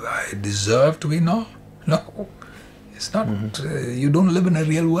 I deserve to be. No. It's not. You don't live in a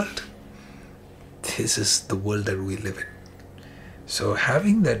real world. This is the world that we live in. So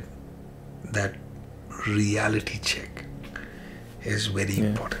having that reality check is very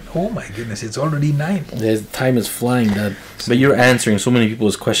important. Oh my goodness, it's already 9. Time is flying, Dad. But you're answering so many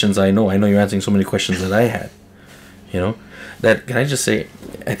people's questions. I know you're answering so many questions that I had. That, can I just say,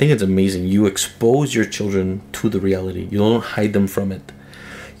 I think it's amazing. You expose your children to the reality. You don't hide them from it.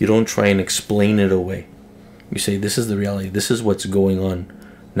 You don't try and explain it away. You say, this is the reality. This is what's going on.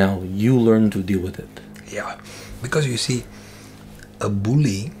 Now, you learn to deal with it. Yeah. Because you see, a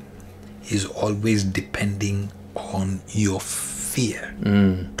bully is always depending on your fear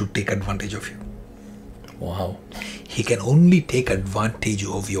to take advantage of you. Wow. He can only take advantage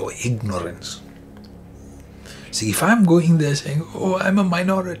of your ignorance. See, if I'm going there saying, oh, I'm a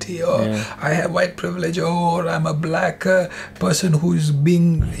minority, or I have white privilege, or I'm a black person who is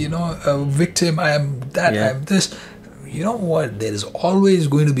being, a victim, I am that, I am this. You know what? There is always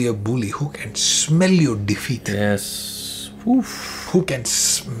going to be a bully who can smell your defeat. Yes. Oof. Who can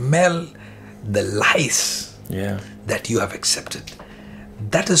smell the lies that you have accepted.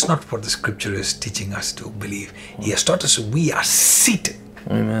 That is not what the scripture is teaching us to believe. He has taught us we are seated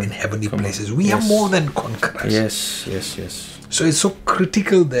in heavenly places. We are more than conquerors. Yes. So it's so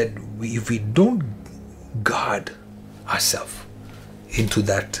critical that if we don't guard ourselves into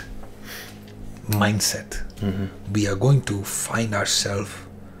that mindset, we are going to find ourselves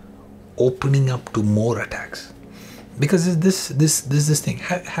opening up to more attacks. Because this thing,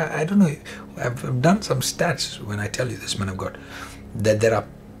 I don't know, I've done some stats when I tell you this, man of God, that there are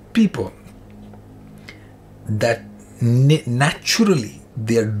people that naturally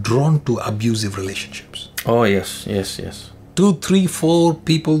they are drawn to abusive relationships. Oh, yes. 2, 3, 4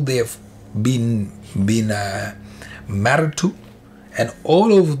 people they have been married to, and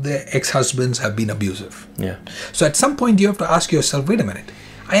all of their ex-husbands have been abusive. Yeah. So at some point you have to ask yourself, wait a minute,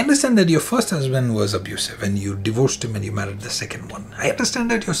 I understand that your first husband was abusive and you divorced him and you married the second one. I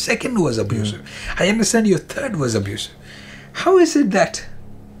understand that your second was abusive. I understand your third was abusive. How is it that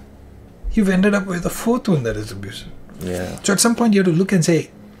you've ended up with a fourth one that is abusive? Yeah. So at some point you have to look and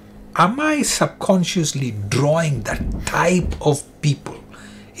say, am I subconsciously drawing that type of people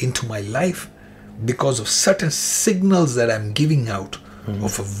into my life because of certain signals that I'm giving out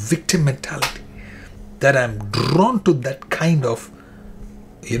of a victim mentality? That I'm drawn to that kind of,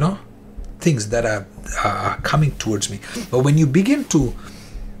 things that are coming towards me. But when you begin to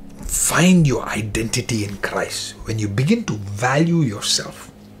find your identity in Christ, when you begin to value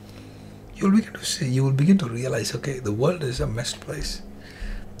yourself, you'll begin to see, you will begin to realize, okay, the world is a messed place.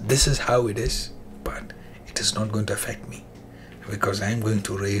 This is how it is, but it is not going to affect me because I'm going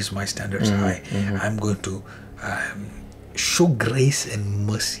to raise my standards high. I'm going to show grace and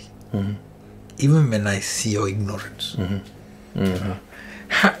mercy, even when I see your ignorance.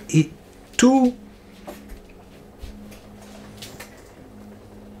 Two,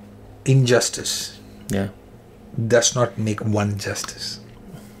 injustice does not make one justice.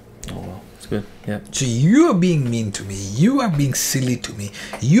 Oh, well, that's good. Yeah. So you are being mean to me. You are being silly to me.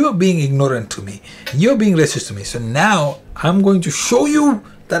 You are being ignorant to me. You are being racist to me. So now I'm going to show you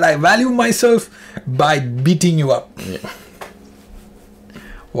that I value myself by beating you up.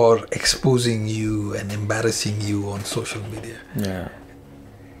 Or exposing you and embarrassing you on social media. Yeah.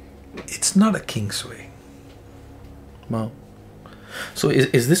 It's not a king's way. Wow. So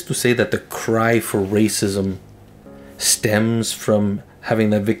is this to say that the cry for racism stems from having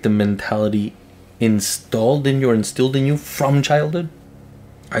that victim mentality instilled in you from childhood?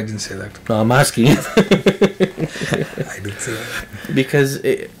 I didn't say that. No, I'm asking. I didn't say that. Because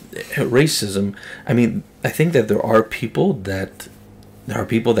racism, I mean, I think that there are people that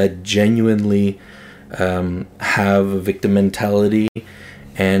genuinely have a victim mentality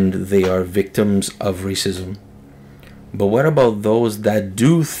and they are victims of racism. But what about those that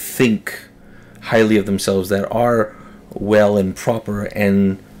do think highly of themselves, that are well and proper,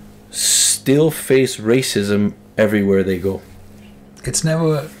 and still face racism everywhere they go? It's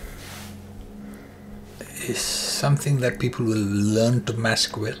never something that people will learn to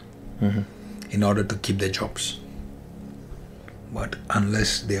mask well in order to keep their jobs. But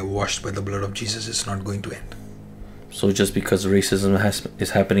unless they are washed by the blood of Jesus, it's not going to end. So just because racism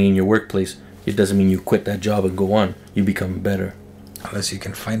is happening in your workplace, it doesn't mean you quit that job and go on. You become better. Unless you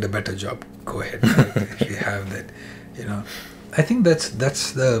can find a better job, go ahead. If you have that, I think that's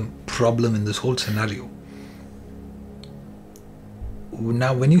the problem in this whole scenario.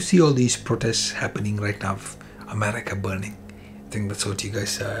 Now, when you see all these protests happening right now, America burning, I think that's what you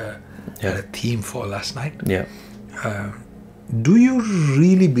guys had a theme for last night. Yeah. Do you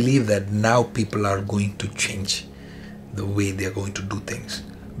really believe that now people are going to change the way they are going to do things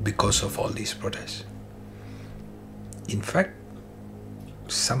because of all these protests? In fact,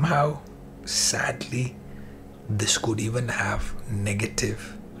 somehow, sadly, this could even have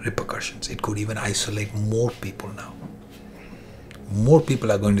negative repercussions. It could even isolate more people now. More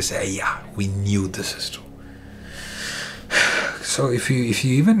people are going to say, yeah, we knew this is true. So if you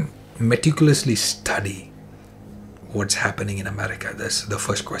even meticulously study what's happening in America, that's the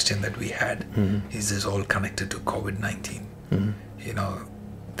first question that we had. Is this all connected to COVID-19?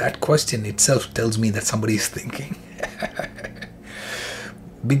 That question itself tells me that somebody is thinking.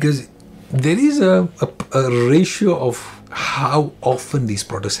 Because there is a ratio of how often these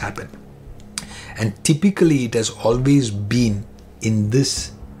protests happen. And typically it has always been in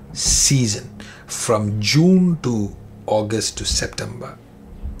this season, from June to August to September,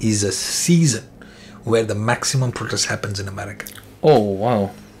 is a season where the maximum protest happens in America. Oh,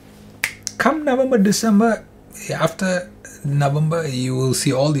 wow. Come November, December, after November, you will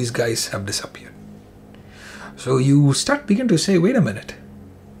see all these guys have disappeared. So you begin to say, wait a minute.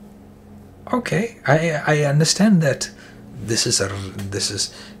 Okay, I understand that this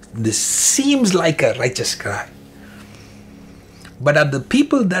seems like a righteous cry. But are the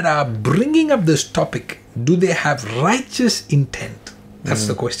people that are bringing up this topic, do they have righteous intent? That's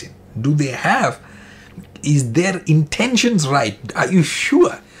the question. Is their intentions right? Are you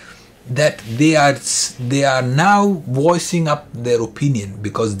sure that they are now voicing up their opinion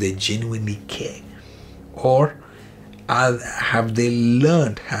because they genuinely care? Or have they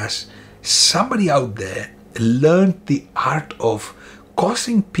learned, has somebody out there learned the art of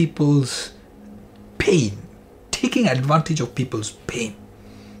causing people's pain, taking advantage of people's pain,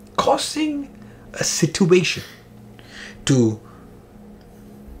 causing a situation to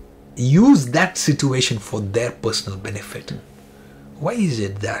use that situation for their personal benefit? Why is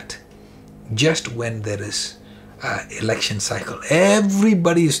it that just when there is an election cycle,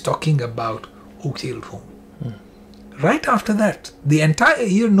 everybody is talking about Oak Hill reform? Right after that, the entire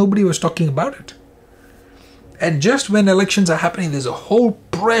year, nobody was talking about it. And just when elections are happening, there's a whole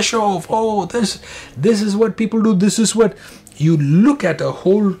pressure of, this is what people do, this is what... You look at a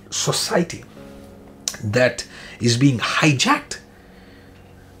whole society that is being hijacked.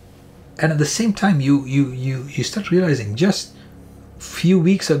 And at the same time, you start realizing, just few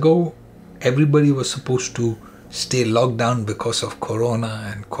weeks ago, everybody was supposed to stay locked down because of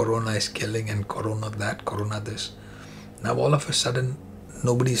Corona, and Corona is killing, and Corona that, Corona this. Now all of a sudden,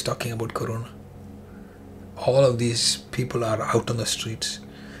 nobody is talking about Corona. All of these people are out on the streets.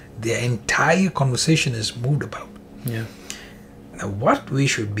 their entire conversation is moved about. Yeah. Now, what we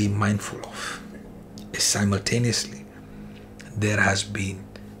should be mindful of is simultaneously there has been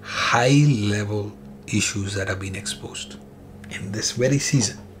high-level issues that have been exposed in this very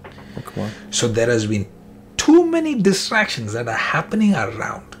season. Oh, come on. So there has been too many distractions that are happening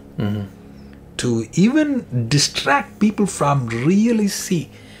around to even distract people from really see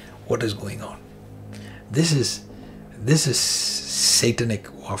what is going on. This is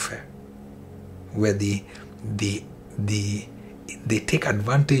satanic warfare, where they take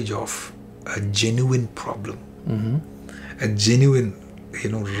advantage of a genuine problem, a genuine,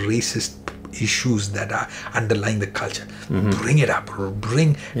 racist issues that are underlying the culture. Bring it up,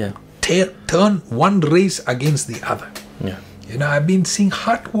 turn one race against the other. Yeah. I've been seeing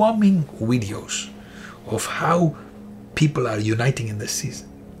heartwarming videos of how people are uniting in this season.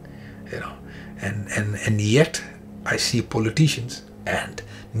 And yet I see politicians and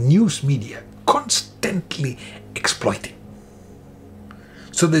news media constantly exploiting.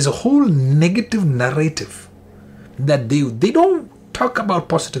 So there's a whole negative narrative that they don't talk about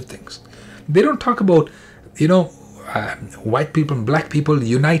positive things. They don't talk about, white people and black people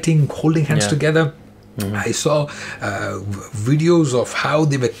uniting, holding hands together. I saw videos of how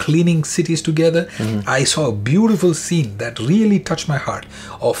they were cleaning cities together. I saw a beautiful scene that really touched my heart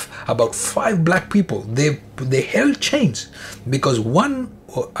of about 5 black people. They held chains because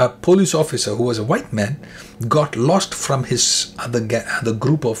a police officer who was a white man got lost from his other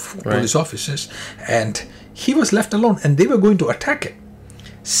group of police officers, and he was left alone, and they were going to attack him.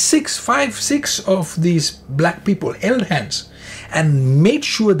 6 of these black people held hands and made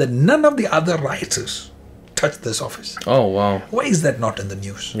sure that none of the other rioters touched this office. Oh, wow. Why is that not in the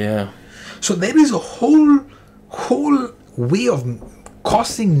news? Yeah. So there is a whole way of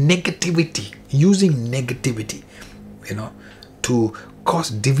causing negativity, using negativity, to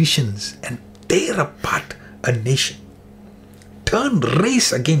cause divisions and tear apart a nation. Turn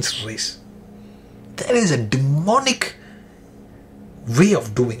race against race. There is a demonic way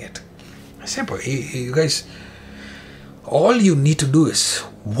of doing it. Simple. You guys, all you need to do is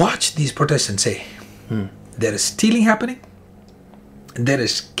watch these protests and say, there is stealing happening, there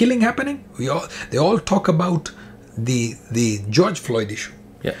is killing happening. They all talk about the George Floyd issue.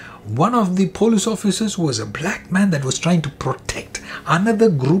 Yeah. One of the police officers was a black man that was trying to protect another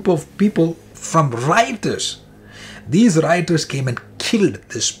group of people from rioters. These rioters came and killed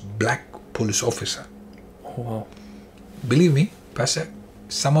this black police officer. Oh, wow. Believe me, Pastor,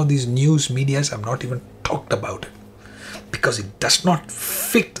 some of these news medias have not even talked about it because it does not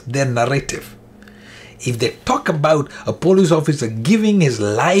fit their narrative. If they talk about a police officer giving his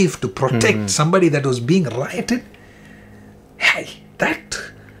life to protect somebody that was being rioted, hey, that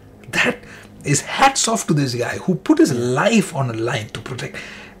is hats off to this guy who put his life on a line to protect.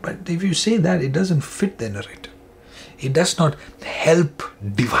 But if you say that, it doesn't fit their narrative. It does not help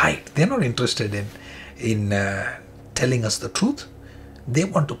divide. They're not interested in telling us the truth. They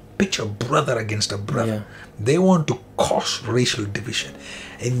want to pitch a brother against a brother. Yeah. They want to cause racial division.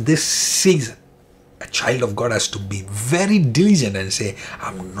 In this season, a child of God has to be very diligent and say,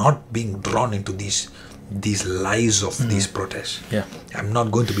 I'm not being drawn into these lies of these protests. Yeah. I'm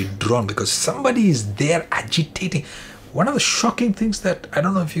not going to be drawn because somebody is there agitating. One of the shocking things that, I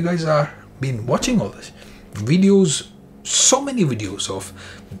don't know if you guys are been watching all this, videos, so many videos of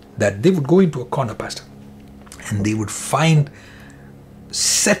that they would go into a corner, Pastor, and they would find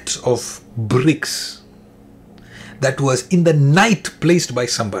sets of bricks that was in the night placed by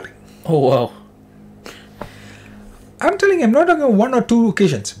somebody. Oh, wow. I'm telling you, I'm not talking 1 or 2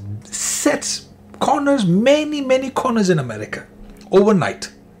 occasions. Sets, corners, many corners in America.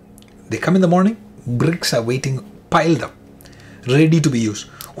 Overnight. They come in the morning, bricks are waiting, piled up, ready to be used.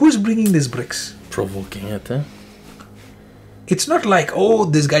 Who's bringing these bricks? Provoking it, eh? It's not like, oh,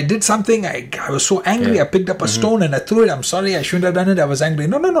 this guy did something, I was so angry, I picked up a stone and I threw it, I'm sorry, I shouldn't have done it, I was angry.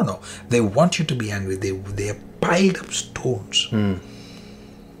 No. They want you to be angry. They have piled up stones.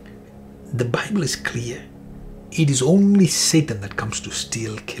 The Bible is clear. It is only Satan that comes to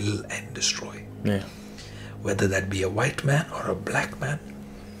steal, kill, and destroy. Yeah. Whether that be a white man or a black man,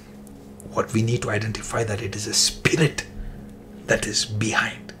 what we need to identify that it is a spirit that is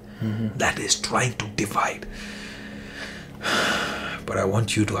behind, that is trying to divide. But I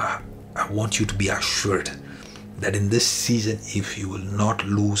want you to be assured that in this season, if you will not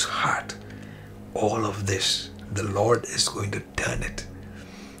lose heart, all of this, the Lord is going to turn it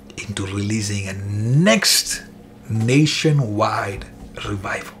into releasing a next nationwide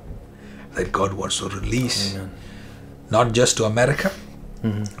revival that God wants to release. Amen. Not just to America,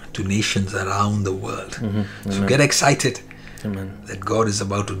 to nations around the world. So get excited. Amen. That God is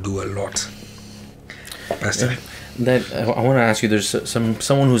about to do a lot. Pastor? That I want to ask you. There's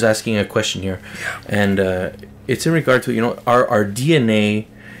someone who's asking a question here, and it's in regard to our DNA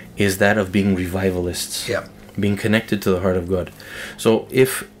is that of being revivalists, being connected to the heart of God. So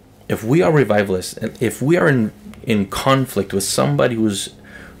if we are revivalists, and if we are in conflict with somebody who's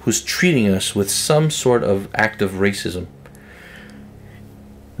treating us with some sort of act of racism.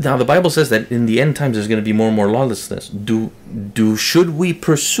 Now the Bible says that in the end times there's going to be more and more lawlessness. Should we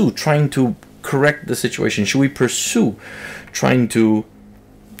pursue trying to correct the situation? Should we pursue trying to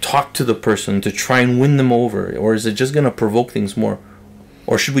talk to the person to try and win them over, or is it just going to provoke things more?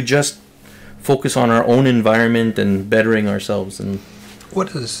 Or should we just focus on our own environment and bettering ourselves? And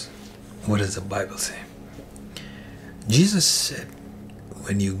what does the Bible say? Jesus said,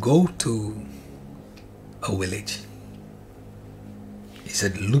 when you go to a village, he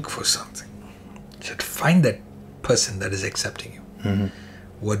said, look for something. He said, find that person that is accepting you. Mm-hmm.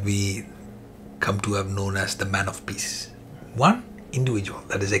 What we come to have known as the man of peace. One individual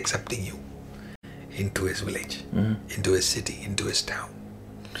that is accepting you into his village, into his city, into his town.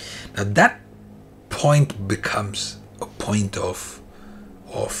 Now that point becomes a point of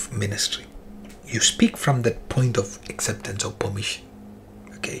ministry. You speak from that point of acceptance or permission.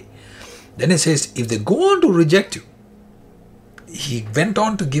 Okay. Then it says, if they go on to reject you, he went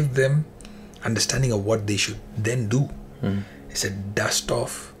on to give them understanding of what they should then do. He said, dust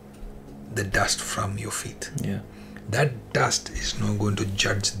off the dust from your feet. Yeah. That dust is not going to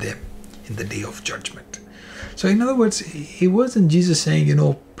judge them in the day of judgment. So in other words, he wasn't Jesus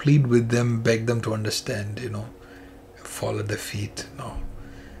saying, plead with them, beg them to understand, fall at their feet. No.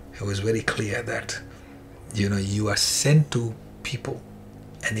 It was very clear that, you are sent to people,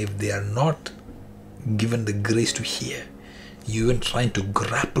 and if they are not given the grace to hear, you even trying to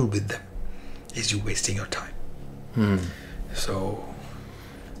grapple with them is you wasting your time. So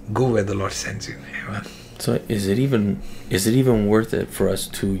go where the Lord sends you. Amen. So is it even worth it for us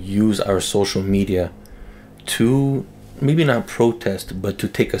to use our social media to maybe not protest, but to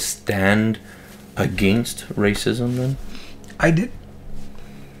take a stand against racism then? I did.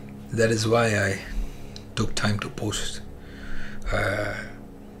 That is why I took time to post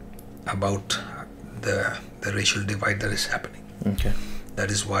about the racial divide that is happening. Okay.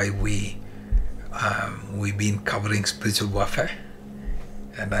 That is why we've been covering spiritual warfare.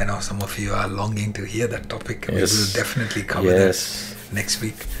 And I know some of you are longing to hear that topic. Yes. We will definitely cover that next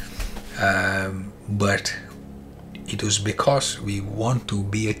week. But it was because we want to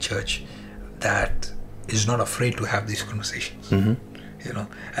be a church that is not afraid to have these conversations. Mm-hmm.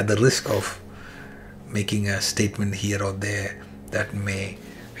 At the risk of making a statement here or there that may,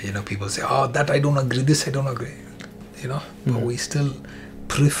 people say, oh, that I don't agree, this I don't agree, but we still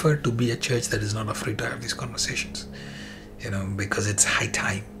prefer to be a church that is not afraid to have these conversations, because it's high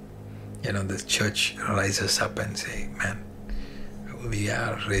time, the church rises up and say, man, we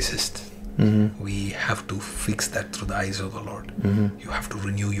are racist. Mm-hmm. We have to fix that through the eyes of the Lord. Mm-hmm. You have to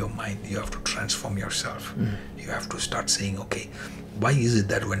renew your mind. You have to transform yourself. Mm-hmm. You have to start saying, okay, why is it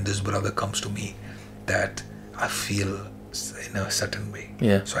that when this brother comes to me that I feel in a certain way?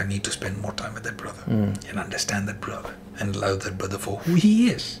 Yeah. So I need to spend more time with that brother and understand that brother and love that brother for who he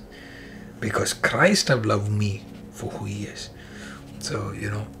is. Because Christ have loved me for who he is. So,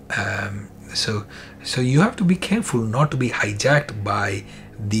 so you have to be careful not to be hijacked by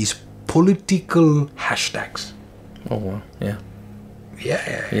these political hashtags. Oh, wow. Yeah.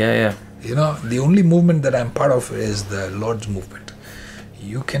 Yeah. The only movement that I'm part of is the Lord's movement.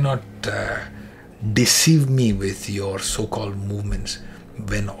 You cannot deceive me with your so-called movements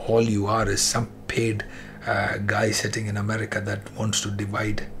when all you are is some paid guy sitting in America that wants to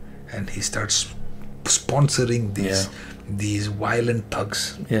divide, and he starts sponsoring these violent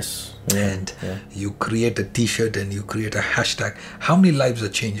thugs. Yes. And you create a t-shirt and you create a hashtag. How many lives are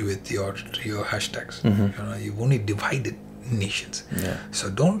changed with your hashtags? Mm-hmm. You've only divided nations. Yeah. So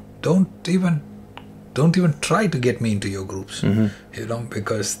don't even try to get me into your groups. Mm-hmm.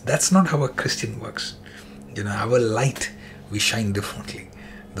 Because that's not how a Christian works. Our light, we shine differently.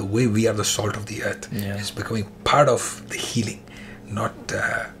 The way we are the salt of the earth is becoming part of the healing, not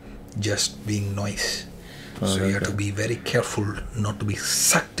just being noise. So you have to be very careful not to be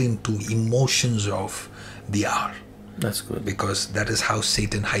sucked into emotions of the hour. That's good. Because that is how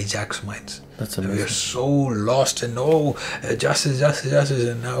Satan hijacks minds. That's amazing. We are so lost in justice,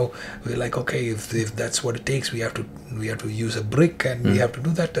 and now we're like, okay, if that's what it takes, we have to use a brick, and we have to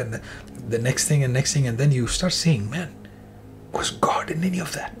do that, and the next thing, and then you start saying, man, was God in any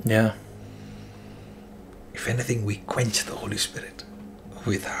of that? Yeah. If anything, we quench the Holy Spirit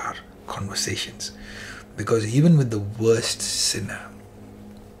with our conversations. Because even with the worst sinner,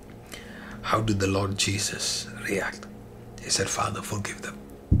 how did the Lord Jesus react? He said, Father, forgive them,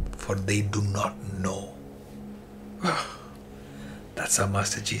 for they do not know. That's our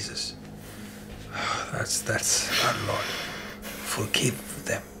Master Jesus. That's our Lord. Forgive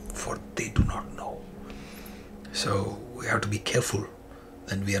them, for they do not know. So we have to be careful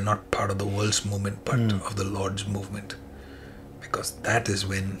that we are not part of the world's movement, but of the Lord's movement. Because that is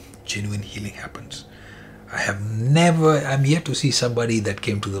when genuine healing happens. I'm yet to see somebody that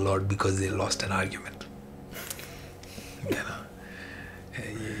came to the Lord because they lost an argument. You know,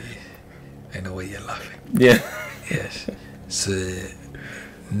 I know why you're laughing. Yeah. Yes. So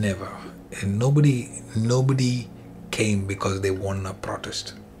never. And nobody came because they won a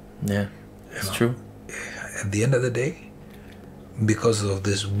protest. Yeah, it's true. At the end of the day, because of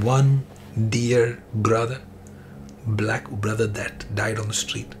this one dear brother, black brother that died on the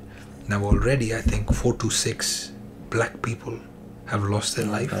street. Now already I think 4 to 6 black people have lost their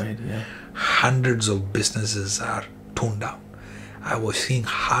life. Right, yeah. Hundreds of businesses are torn down. I was seeing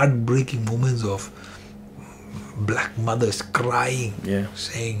heartbreaking moments of black mothers crying,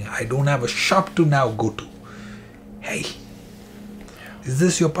 saying, I don't have a shop to now go to. Hey, is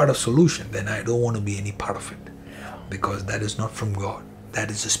this your part of solution? Then I don't want to be any part of it. Because that is not from God. That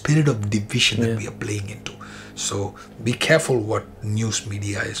is the spirit of division that we are playing into. So be careful what news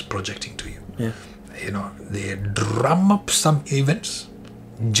media is projecting to you. Yeah. You know, they drum up some events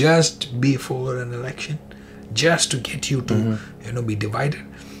just before an election, just to get you to, be divided.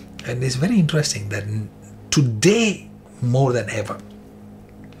 And it's very interesting that today, more than ever,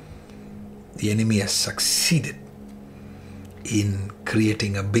 the enemy has succeeded in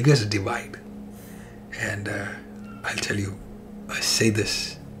creating a biggest divide. And I'll tell you, I say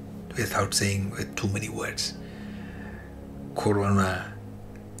this without saying with too many words. Corona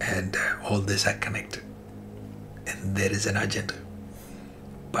and all this are connected. And there is an agenda.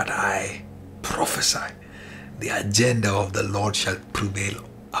 But I prophesy the agenda of the Lord shall prevail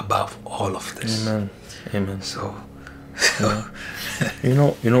above all of this. Amen. Amen. So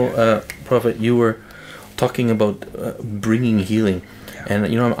Prophet, you were talking about bringing healing. And,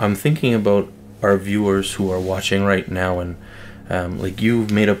 I'm thinking about our viewers who are watching right now, and like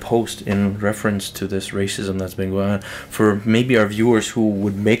you've made a post in reference to this racism that's been going on. For maybe our viewers who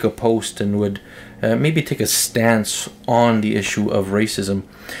would make a post and would maybe take a stance on the issue of racism.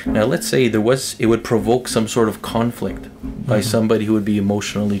 Now, let's say it would provoke some sort of conflict by somebody who would be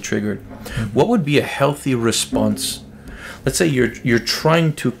emotionally triggered. What would be a healthy response? Let's say you're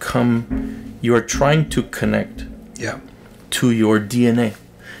trying to connect to your DNA.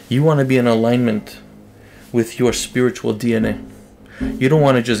 You want to be in alignment with your spiritual DNA. You don't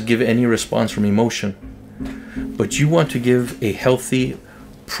want to just give any response from emotion, but you want to give a healthy,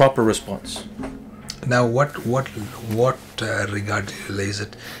 proper response. Now, what regard is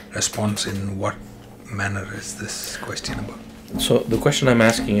it? Response in what manner is this question about? So the question I'm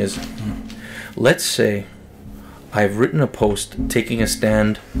asking is, let's say I've written a post taking a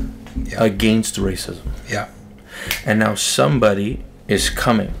stand against racism. Yeah. And now somebody is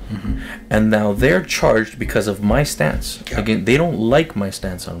coming, and now they're charged because of my stance. Again, they don't like my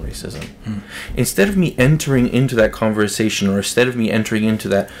stance on racism. Instead of me entering into that conversation, or instead of me entering into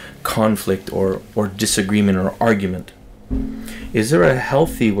that conflict or disagreement or argument, is there a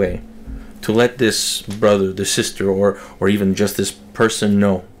healthy way to let this brother, this sister, or even just this person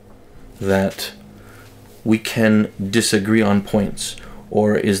know that we can disagree on points?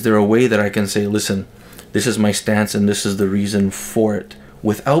 Or is there a way that I can say, listen, this is my stance and this is the reason for it,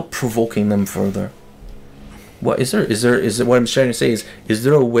 without provoking them further? What is there what I'm trying to say is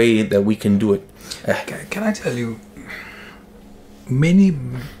there a way that we can do it? Can I tell you, many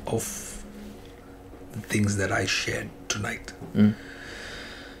of the things that I shared tonight,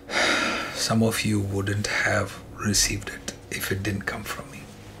 some of you wouldn't have received it if it didn't come from me.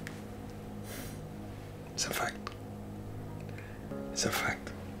 It's a fact. It's a fact.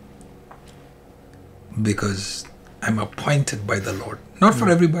 Because I'm appointed by the Lord. Not for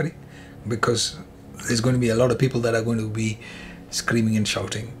everybody, because there's going to be a lot of people that are going to be screaming and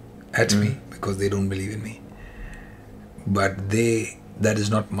shouting at me because they don't believe in me. But that is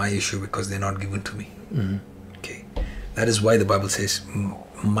not my issue, because they're not given to me. Okay. That is why the Bible says,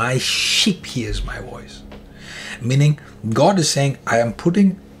 my sheep hears my voice. Meaning, God is saying, I am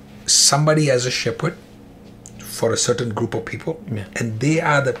putting somebody as a shepherd for a certain group of people, and they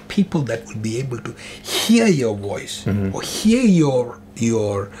are the people that will be able to hear your voice, or hear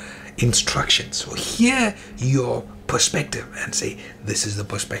your instructions, or hear your perspective and say, this is the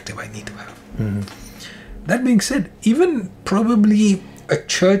perspective I need to have. That being said, even probably a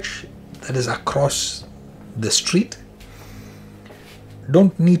church that is across the street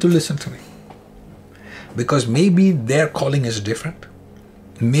don't need to listen to me. Because maybe their calling is different.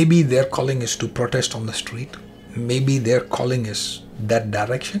 Maybe their calling is to protest on the street. Maybe their calling is that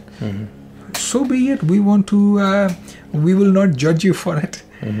direction. So be it. We want to, we will not judge you for it.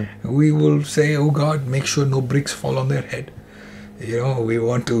 We will say, oh God, make sure no bricks fall on their head. We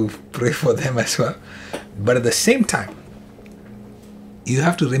want to pray for them as well. But at the same time, you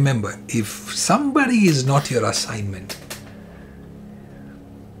have to remember, if somebody is not your assignment,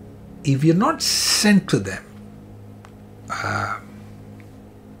 if you're not sent to them,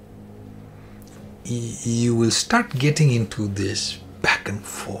 you will start getting into this back and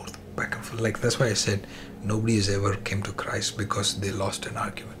forth. Like, that's why I said nobody has ever came to Christ because they lost an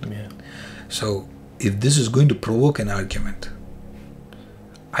argument. Yeah. So if this is going to provoke an argument,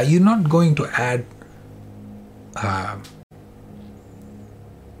 are you not going to add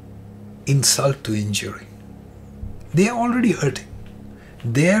insult to injury? They are already hurting.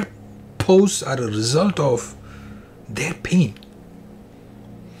 Their posts are a result of their pain.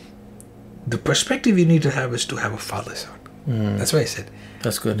 The perspective you need to have is to have a father's heart. That's why I said,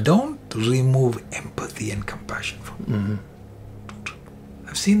 that's good. Don't remove empathy and compassion from them.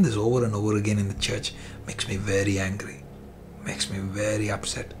 I've seen this over and over again in the church. Makes me very angry. Makes me very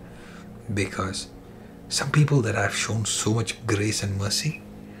upset. Because some people that have shown so much grace and mercy,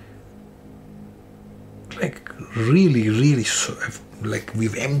 like really, really, like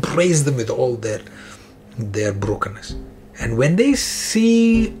we've embraced them with all their brokenness. And when they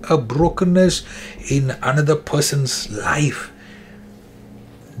see a brokenness in another person's life,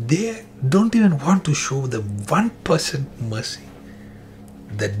 they don't even want to show the 1% mercy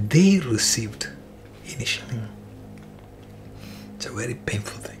that they received initially. It's a very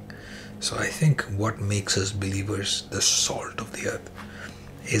painful thing. So I think what makes us believers the salt of the earth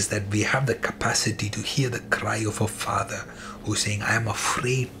is that we have the capacity to hear the cry of a father who's saying, I am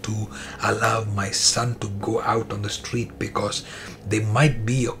afraid to allow my son to go out on the street because there might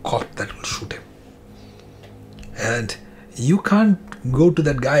be a cop that will shoot him. And you can't go to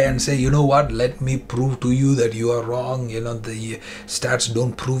that guy and say, you know what, let me prove to you that you are wrong. The stats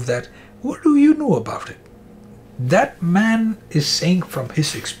don't prove that. What do you know about it? That man is saying from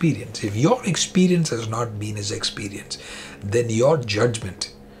his experience. If your experience has not been his experience, then your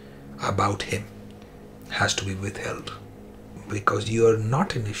judgment about him has to be withheld. Because you are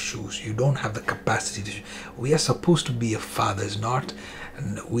not in his shoes. You don't have the capacity to. We are supposed to be a fathers, not.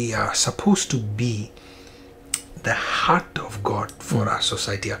 We are supposed to be the heart of God for our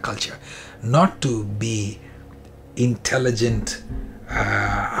society, our culture. Not to be intelligent,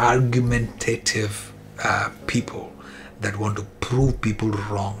 argumentative people that want to prove people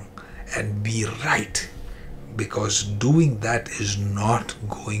wrong and be right. Because doing that is not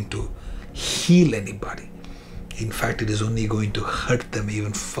going to heal anybody. In fact, it is only going to hurt them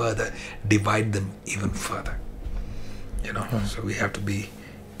even further, divide them even further. So we have to be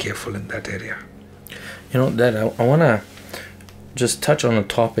careful in that area. Dad, I want to just touch on a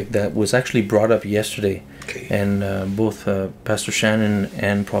topic that was actually brought up yesterday. Okay. And both Pastor Shannon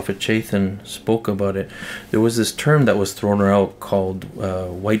and Prophet Chathan spoke about it. There was this term that was thrown out called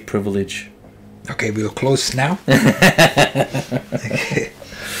white privilege. Okay, we'll close now. Okay.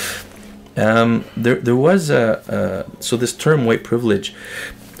 There was so this term white privilege,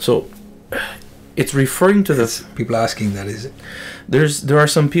 so it's referring to the people asking that, is it? There are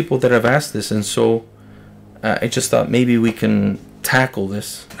some people that have asked this, and so I just thought maybe we can tackle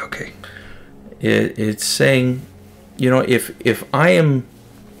this. Okay. It's saying, if I am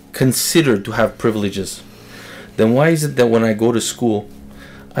considered to have privileges, then why is it that when I go to school,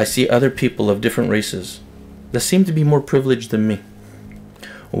 I see other people of different races that seem to be more privileged than me?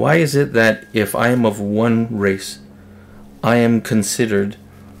 Why is it that if I am of one race, I am considered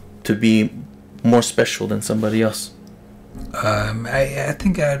to be more special than somebody else? I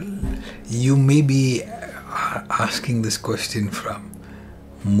think you may be asking this question from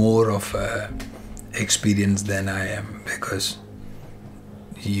more of a experience than I am, because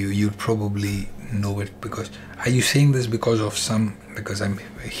you probably know it. Because are you saying this because I'm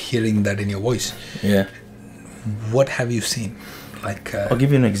hearing that in your voice? Yeah. What have you seen? I'll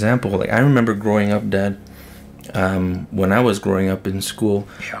give you an example. I remember growing up, Dad. When I was growing up in school,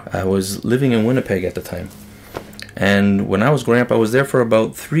 I was living in Winnipeg at the time. And when I was growing up, I was there for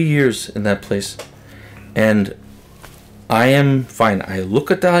about 3 years in that place. And I am fine. I look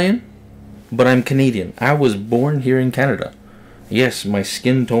Italian, but I'm Canadian. I was born here in Canada. Yes, my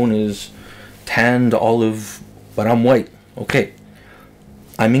skin tone is tanned olive, but I'm white. Okay.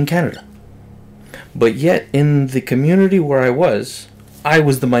 I'm in Canada. But yet, in the community where I was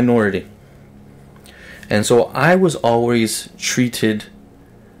the minority. And so I was always treated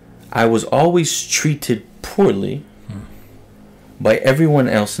poorly by everyone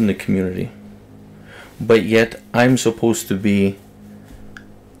else in the community. But yet I'm supposed to be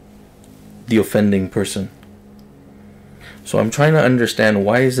the offending person. So I'm trying to understand,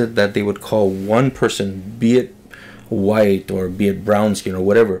 why is it that they would call one person, be it white or be it brown skin or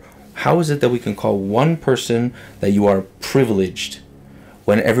whatever, how is it that we can call one person that you are privileged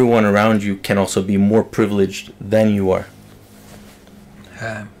when everyone around you can also be more privileged than you are?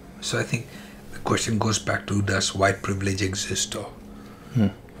 So I think the question goes back to, does white privilege exist, or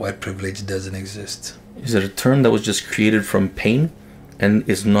white privilege doesn't exist? Is it a term that was just created from pain and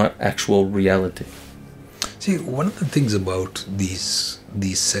is not actual reality? See, one of the things about these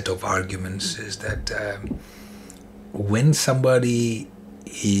set of arguments is that when somebody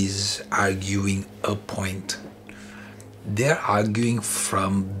is arguing a point, they're arguing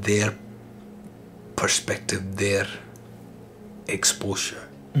from their perspective, their exposure,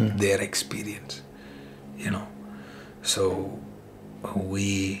 their experience, So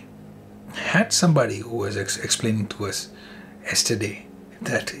we had somebody who was explaining to us yesterday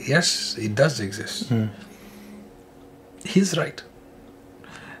that yes, it does exist. He's right.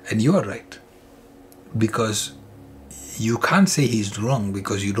 And you are right. Because you can't say he's wrong,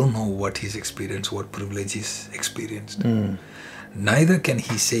 because you don't know what he's experienced, what privilege he's experienced. Neither can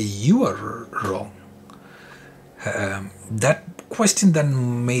he say you are wrong. That question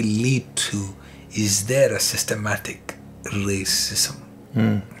then may lead to, is there a systematic racism?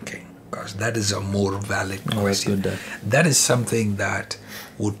 Okay, because that is a more valid question. That is something that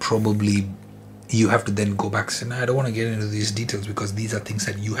would probably, you have to then go back and say, no, I don't want to get into these details, because these are things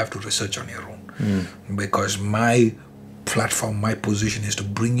that you have to research on your own. Because my platform, my position is to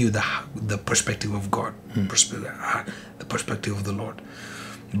bring you the perspective of God, the perspective of the Lord.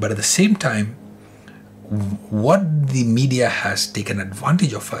 But at the same time, what the media has taken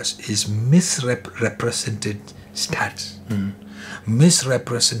advantage of us is misrepresented stats,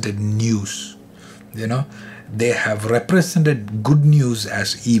 misrepresented news. They have represented good news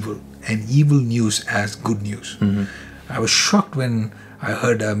as evil and evil news as good news. I was shocked when I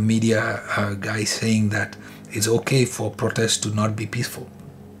heard a media guy saying that it's okay for protests to not be peaceful.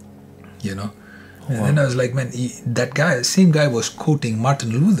 And then I was like, man, same guy was quoting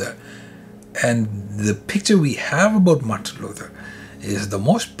Martin Luther. And the picture we have about Martin Luther is the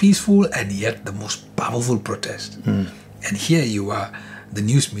most peaceful and yet the most powerful protest. And here you are, the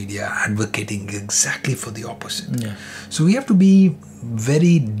news media, advocating exactly for the opposite. So we have to be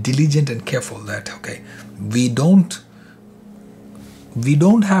very diligent and careful that, okay, we don't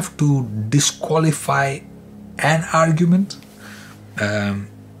have to disqualify an argument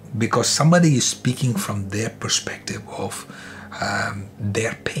because somebody is speaking from their perspective of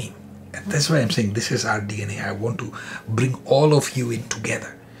their pain. And that's why I'm saying this is our DNA. I want to bring all of you in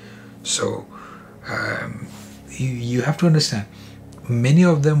together. So you have to understand, many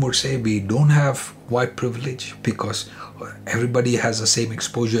of them would say we don't have white privilege because everybody has the same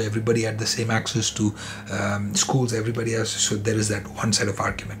exposure, everybody had the same access to schools, everybody has. So there is that one side of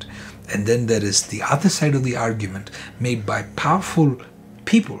argument. And then there is the other side of the argument made by powerful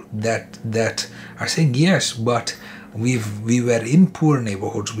people that are saying, yes, but we were in poor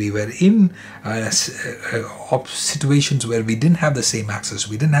neighborhoods, we were in situations where we didn't have the same access,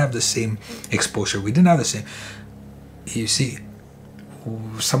 we didn't have the same exposure, we didn't have the same. You see,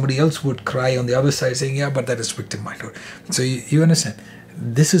 somebody else would cry on the other side saying, yeah, but that is victim minded. So you understand,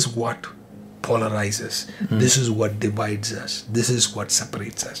 this is what polarizes, this is what divides us, this is what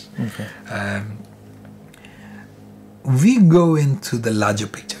separates us. Okay. We go into the larger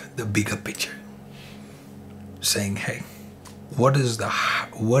picture, the bigger picture, saying, hey, what is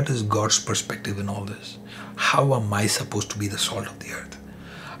God's perspective in all this? How am I supposed to be the salt of the earth?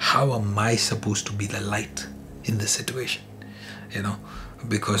 How am I supposed to be the light in this situation?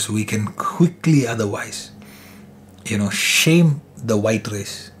 Because we can quickly otherwise, shame the white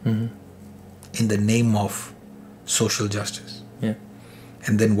race in the name of social justice. Yeah.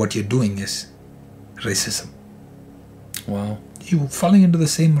 And then what you're doing is racism. Wow. You're falling into the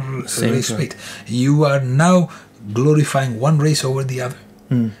same race fate. You are now glorifying one race over the other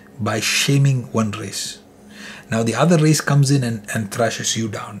by shaming one race. Now the other race comes in and thrashes you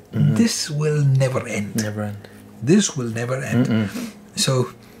down. This will never end. Never end. This will never end.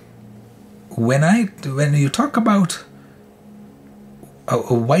 So when you talk about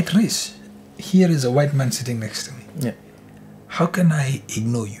a white race, here is a white man sitting next to me. Yeah. How can I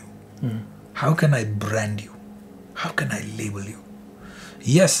ignore you? How can I brand you? How can I label you?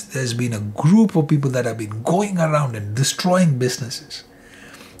 Yes, there's been a group of people that have been going around and destroying businesses.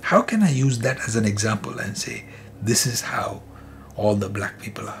 how can I use that as an example and say, this is how all the black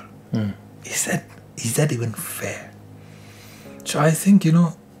people are? Is that even fair? So I think,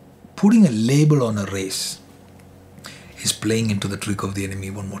 putting a label on a race is playing into the trick of the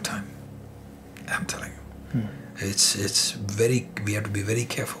enemy one more time. I'm telling you. It's we have to be very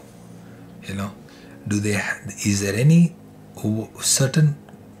careful. Is there any certain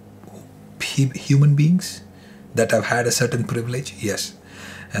human beings that have had a certain privilege? Yes.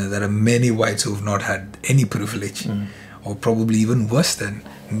 And there are many whites who have not had any privilege, or probably even worse than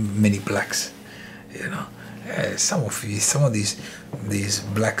many blacks. Some of these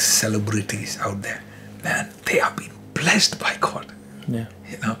black celebrities out there, man, they have been blessed by God. Yeah.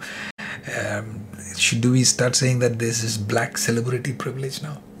 Do we start saying that this is black celebrity privilege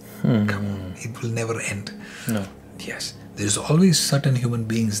now? Come on, it will never end. No. Yes, there's always certain human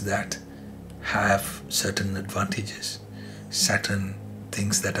beings that have certain advantages, certain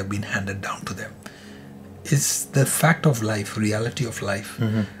things that have been handed down to them. It's the fact of life, reality of life.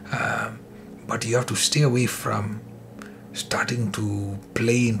 But you have to stay away from starting to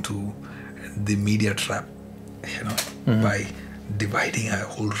play into the media trap, by dividing a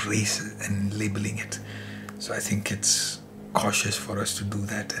whole race and labeling it. So I think it's cautious for us to do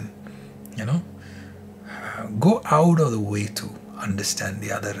that, and go out of the way to understand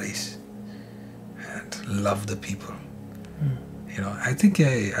the other race and love the people. I think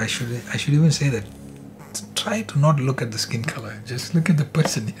I should even say that try to not look at the skin color, just look at the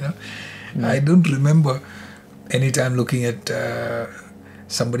person. I don't remember any time looking at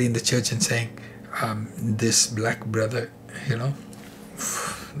somebody in the church and saying, this black brother,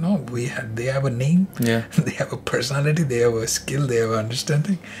 no, they have a name, they have a personality, they have a skill, they have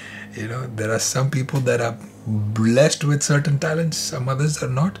understanding. There are some people that are blessed with certain talents, some others are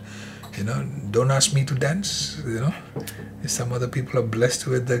not. Don't ask me to dance. Some other people are blessed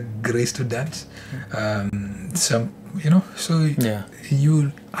with the grace to dance.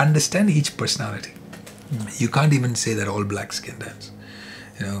 You understand each personality. You can't even say that all blacks can dance.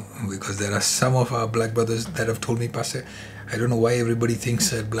 Because there are some of our black brothers that have told me, Pastor, I don't know why everybody thinks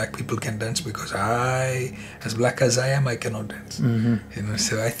that black people can dance, because as black as I am, I cannot dance.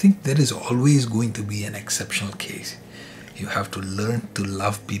 So I think there is always going to be an exceptional case. You have to learn to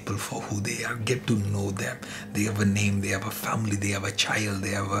love people for who they are. Get to know them. They have a name, they have a family, they have a child,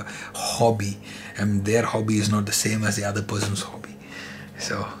 they have a hobby. And their hobby is not the same as the other person's hobby.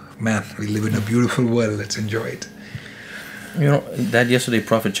 So, man, we live in a beautiful world. Let's enjoy it. That yesterday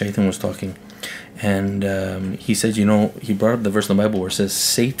Prophet Chaitanya was talking. And he said, he brought up the verse in the Bible where it says,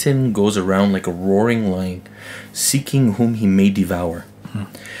 Satan goes around like a roaring lion, seeking whom he may devour.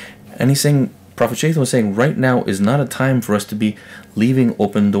 And he's saying, Prophet Chaitanya was saying, right now is not a time for us to be leaving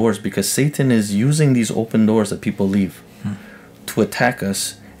open doors, because Satan is using these open doors that people leave to attack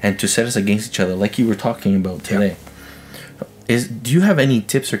us and to set us against each other, like you were talking about today. Do you have any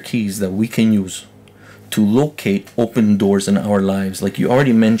tips or keys that we can use to locate open doors in our lives? Like you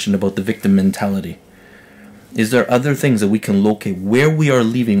already mentioned about the victim mentality. Is there other things that we can locate where we are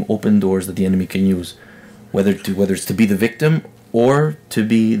leaving open doors that the enemy can use, whether it's to be the victim or to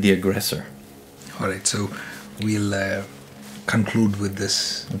be the aggressor? All right, so we'll conclude with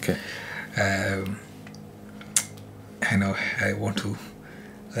this. Okay. I know I want to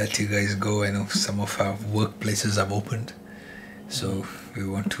let you guys go. I know some of our workplaces have opened, so we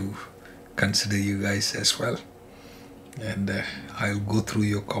want to consider you guys as well. And I'll go through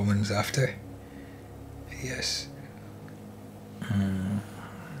your comments after. Yes.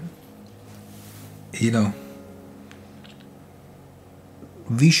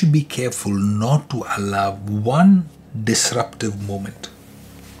 We should be careful not to allow one disruptive moment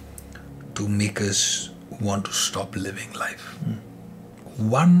to make us want to stop living life.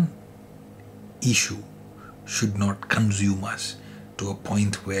 One issue should not consume us to a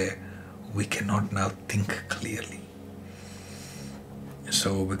point where we cannot now think clearly.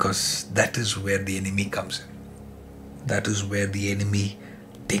 So, because that is where the enemy comes in. That is where the enemy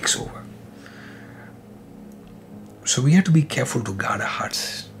takes over. So we have to be careful to guard our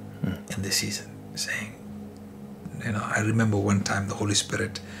hearts in this season. Saying, I remember one time the Holy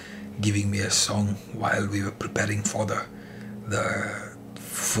Spirit giving me a song while we were preparing for the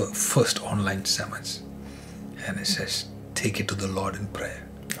first online sermons. And it says, take it to the Lord in prayer.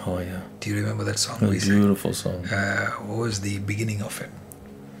 Oh, yeah. Do you remember that song? A beautiful song. What was the beginning of it?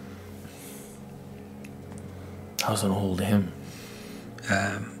 I was an old hymn.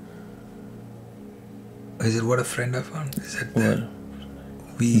 Is it what a friend I found? Is it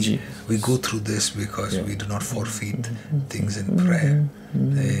we go through this because we do not forfeit things in prayer.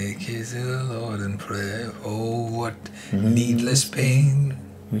 Take it to the Lord in prayer. Oh, what needless pain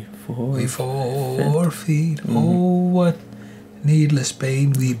We forfeit. Oh, what needless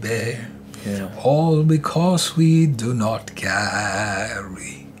pain we bear. Yeah. All because we do not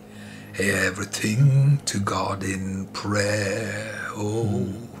carry everything to God in prayer.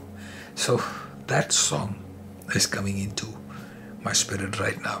 Oh. So that song is coming into my spirit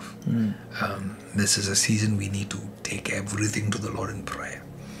right now. This is a season we need to take everything to the Lord in prayer.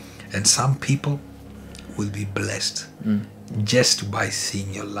 And some people will be blessed just by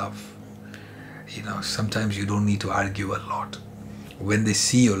seeing your love. You know, sometimes you don't need to argue a lot. When they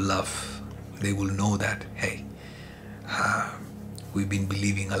see your love, they will know that, hey, we've been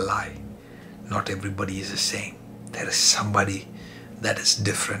believing a lie. Not everybody is the same. There is somebody that is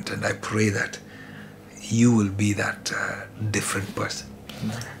different, and I pray that you will be that different person.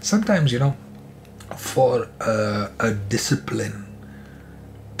 Sometimes, you know, for a discipline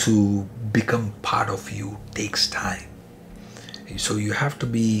to become part of you takes time. So you have to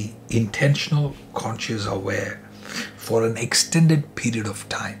be intentional, conscious, aware for an extended period of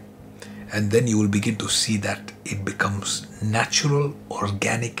time. And then you will begin to see that it becomes natural,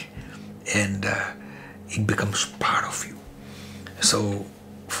 organic, and it becomes part of you. So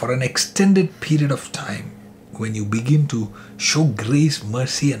for an extended period of time, when you begin to show grace,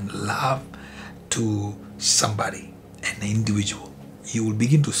 mercy, and love to somebody, an individual, you will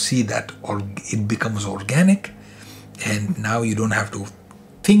begin to see that it becomes organic, and now you don't have to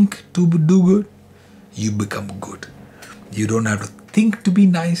think to do good, you become good. You don't have to think to be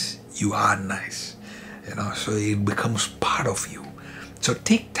nice, you are nice. You know, so it becomes part of you. So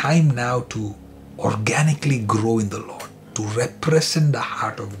take time now to organically grow in the Lord, to represent the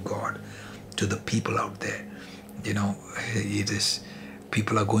heart of God to the people out there. You know,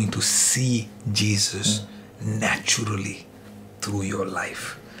 people are going to see Jesus naturally through your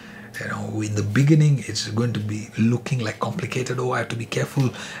life. You know, in the beginning, it's going to be looking like complicated. Oh, I have to be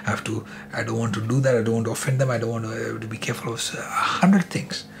careful. I don't want to do that. I don't want to offend them. I have to be careful of 100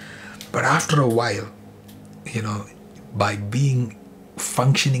 things. But after a while, you know, by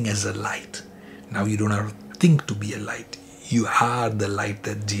functioning as a light, now you don't have to think to be a light. You are the light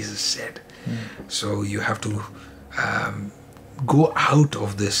that Jesus said. So you have to go out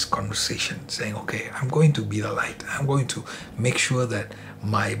of this conversation saying, okay, I'm going to be the light. I'm going to make sure that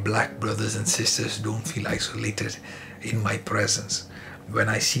my black brothers and sisters don't feel isolated in my presence. When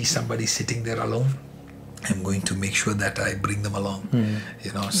I see somebody sitting there alone, I'm going to make sure that I bring them along.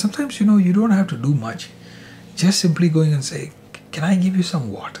 You know, sometimes, you know, you don't have to do much. Just simply going and say, can I give you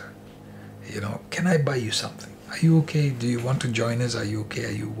some water? You know, can I buy you something? Are you okay? Do you want to join us? Are you okay?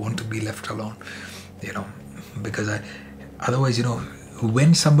 Are you want to be left alone? You know, because otherwise, you know,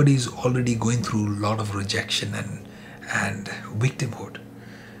 when somebody is already going through a lot of rejection and victimhood,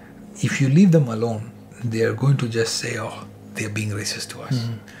 if you leave them alone, they are going to just say, oh, they're being racist to us.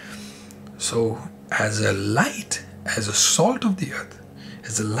 So as a light, as a salt of the earth,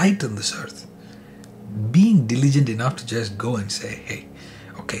 as a light on this earth, being diligent enough to just go and say, hey,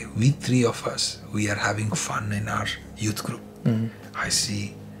 okay, we three of us, we are having fun in our youth group. I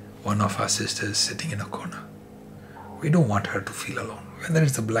see one of our sisters sitting in a corner. We don't want her to feel alone. Whether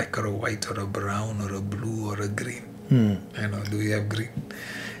it's a black or a white or a brown or a blue or a green. I know, do we have green?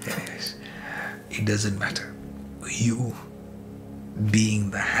 Anyways, it doesn't matter. You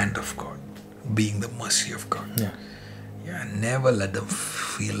being the hand of God, being the mercy of God. Yeah, never let them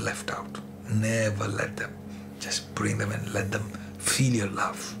feel left out. Never let them. Just bring them and let them feel your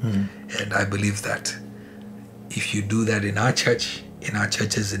love. And I believe that if you do that in our church, in our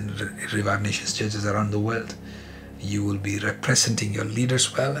churches, in Revive Nations churches around the world, you will be representing your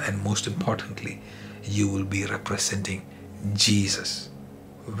leaders well, and most importantly, you will be representing Jesus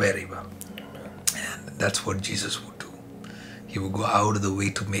very well. And that's what Jesus would do. He will go out of the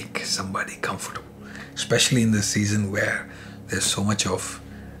way to make somebody comfortable, especially in this season where there's so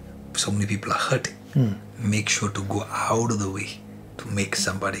many people are hurting. Make sure to go out of the way to make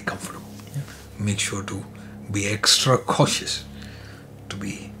somebody comfortable. Make sure to be extra cautious, to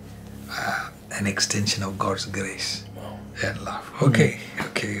be an extension of God's grace and love. Okay.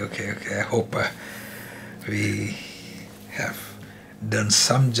 I hope we have done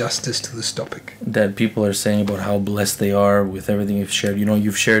some justice to this topic. That people are saying about how blessed they are with everything you've shared. You know,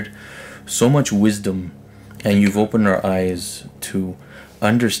 you've shared so much wisdom, and you've opened our eyes to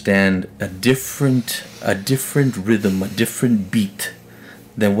understand a different rhythm, a different beat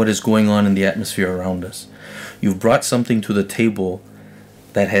than what is going on in the atmosphere around us. You've brought something to the table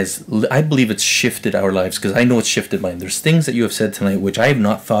that has, I believe it's shifted our lives, because I know it's shifted mine. There's things that you have said tonight which I have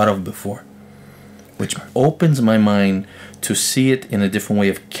not thought of before, which opens my mind to see it in a different way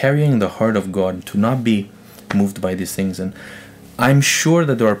of carrying the heart of God, to not be moved by these things. And I'm sure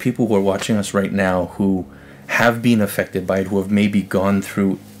that there are people who are watching us right now who have been affected by it, who have maybe gone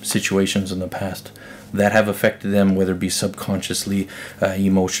through situations in the past that have affected them, whether it be subconsciously,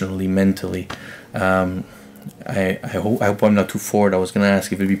 emotionally, mentally. I hope I'm not too forward. I was going to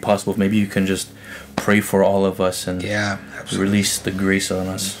ask if it'd be possible if maybe you can just pray for all of us and release the grace on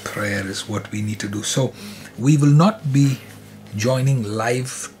us. Prayer is what we need to do. So we will not be joining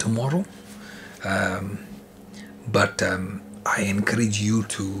live tomorrow, but I encourage you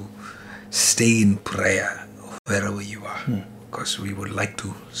to stay in prayer wherever you are, because we would like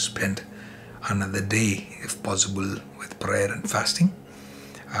to spend another day, if possible, with prayer and fasting.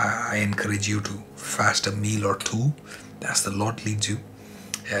 I encourage you to fast a meal or two as the Lord leads you,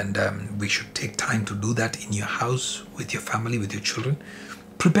 and we should take time to do that in your house, with your family, with your children.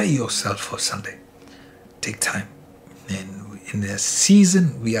 Prepare yourself for Sunday. Take time. And in the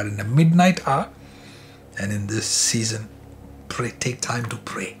season, we are in the midnight hour, and in this season, take time to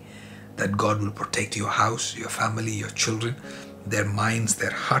pray that God will protect your house, your family, your children, their minds,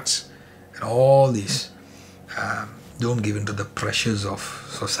 their hearts, and all these. Don't give in to the pressures of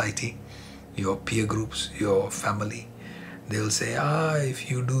society, your peer groups, your family. They'll say,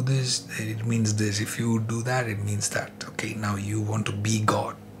 if you do this, it means this. If you do that, it means that. Okay, now you want to be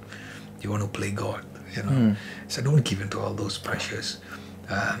God. You want to play God, So don't give in to all those pressures.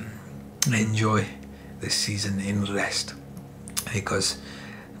 Enjoy this season in rest. Because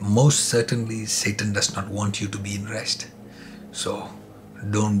most certainly Satan does not want you to be in rest. So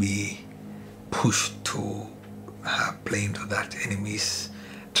don't be pushed to play into that enemy's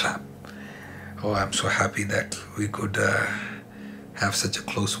trap. I'm so happy that we could have such a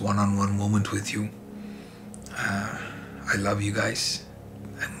close one-on-one moment with you. I love you guys.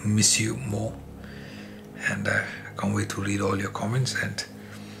 I miss you more. And I can't wait to read all your comments. And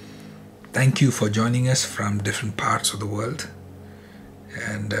thank you for joining us from different parts of the world.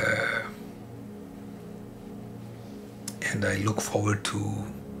 And I look forward to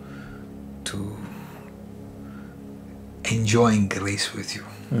enjoying grace with you.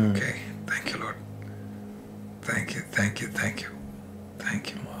 Okay. Thank you, Lord. Thank you. Thank you. Thank you.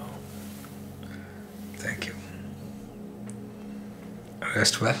 Thank you. Thank you.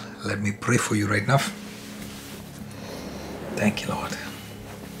 Rest well. Let me pray for you right now. Thank you, Lord.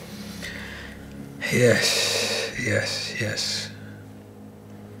 Yes. Yes. Yes.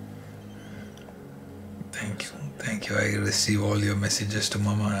 Thank you. Thank you. I receive all your messages to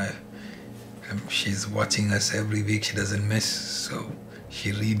Mama. She's watching us every week. She doesn't miss. So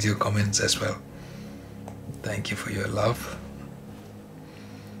she reads your comments as well. Thank you for your love.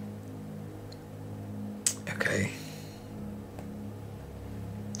 Okay.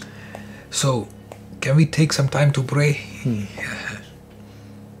 So, can we take some time to pray?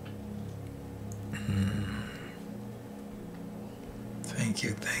 Thank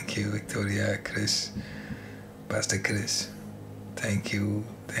you, Victoria, Chris, Pastor Chris. Thank you,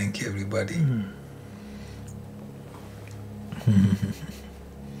 everybody.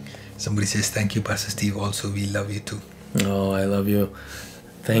 Somebody says, thank you, Pastor Steve. Also, we love you too. Oh, I love you.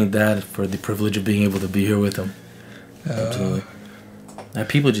 Thank Dad for the privilege of being able to be here with him. Absolutely.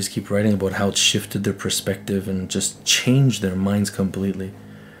 People just keep writing about how it shifted their perspective and just changed their minds completely.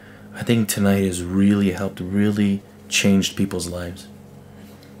 I think tonight has really helped, really changed people's lives.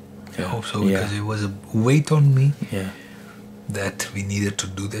 I hope so, because it was a weight on me. Yeah. That we needed to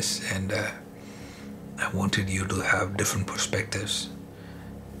do this, and I wanted you to have different perspectives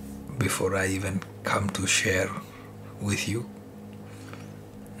before I even come to share with you.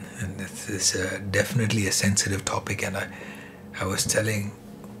 And it's definitely a sensitive topic, and I was telling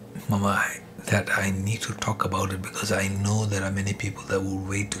Mama that I need to talk about it because I know there are many people that will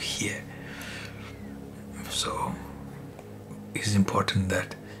wait to hear. So it's important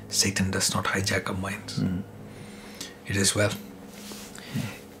that Satan does not hijack our minds. It is well.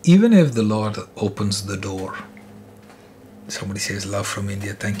 Even if the Lord opens the door. Somebody says, love from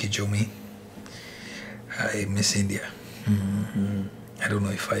India. Thank you, Jomi. I miss India. I don't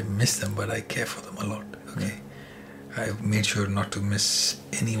know if I miss them, but I care for them a lot. Okay. I've made sure not to miss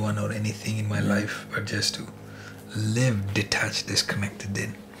anyone or anything in my life, but just to live detached, disconnected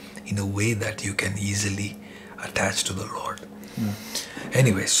in a way that you can easily attach to the Lord.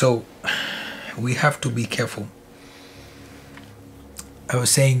 Anyway, so we have to be careful. I was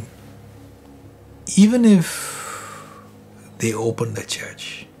saying, even if they open the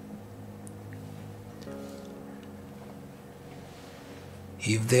church,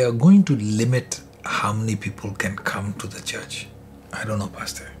 if they are going to limit how many people can come to the church, I don't know,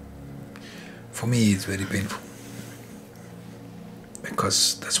 Pastor. For me, it's very painful.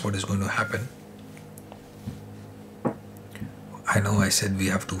 Because that's what is going to happen. I know I said we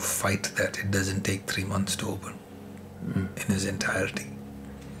have to fight that it doesn't take 3 months to open in its entirety.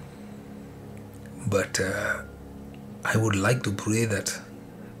 But I would like to pray that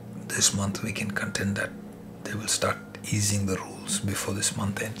this month we can contend that they will start easing the rules before this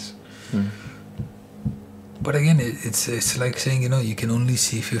month ends. But again, it's like saying, you can only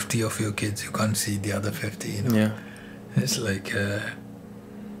see 50 of your kids. You can't see the other 50, Yeah. It's like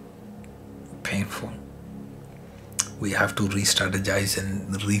painful. We have to re-strategize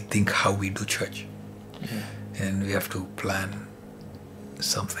and rethink how we do church. Yeah. And we have to plan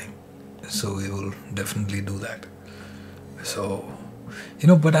something. So we will definitely do that. So,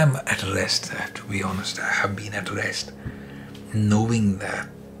 but I'm at rest. I have to be honest. I have been at rest, knowing that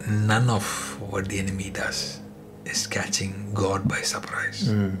none of what the enemy does is catching God by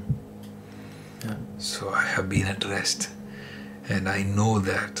surprise. Yeah. So I have been at rest, and I know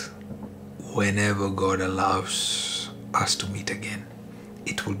that whenever God allows us to meet again,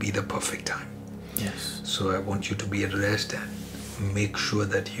 it will be the perfect time. Yes. So I want you to be at rest and make sure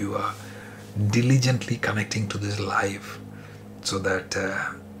that you are diligently connecting to this live, so that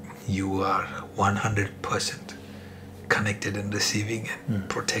you are 100% connected and receiving and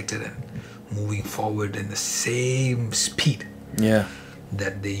protected and moving forward in the same speed Yeah.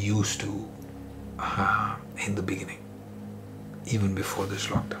 that they used to in the beginning, even before this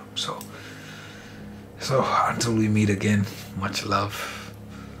lockdown. So until we meet again, much love.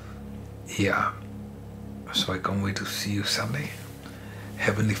 Yeah. So I can't wait to see you Sunday.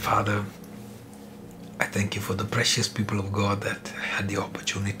 Heavenly Father, I thank you for the precious people of God that had the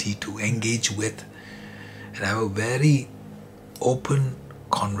opportunity to engage with and have a very open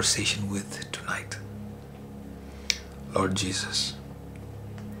conversation with tonight. Lord Jesus,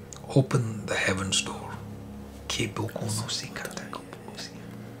 open the heavens door.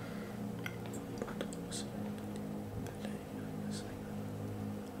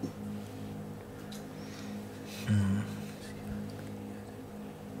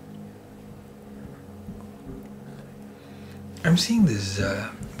 I'm seeing this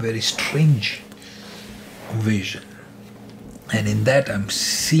very strange vision, and in that I'm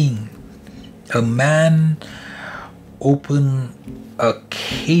seeing a man open a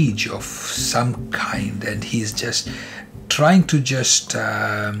cage of some kind, and he's just trying to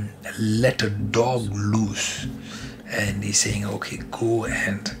let a dog loose, and he's saying, okay, go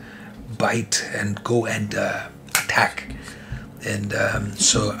and bite and go and attack. And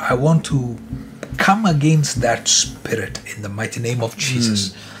so I want to come against that spirit in the mighty name of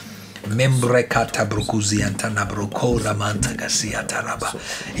Jesus. In the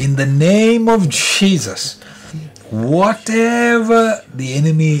name of Jesus, whatever the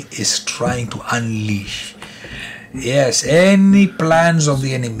enemy is trying to unleash, yes, any plans of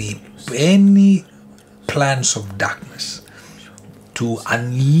the enemy, any plans of darkness to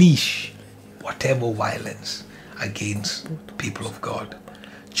unleash whatever violence against the people of God,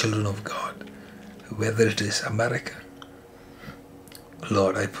 children of God, whether it is America,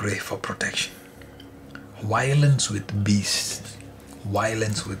 Lord, I pray for protection. Violence with beasts,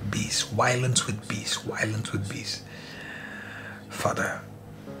 violence with beasts, violence with beasts, violence with beasts. Father,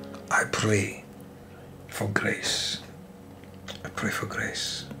 I pray for grace. I pray for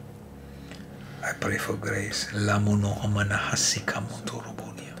grace. I pray for grace.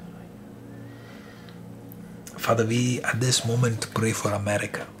 Father, we at this moment pray for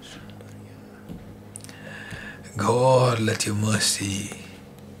America. God, let your mercy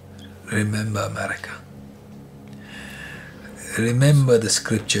remember America. Remember the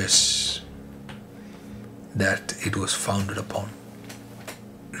scriptures that it was founded upon.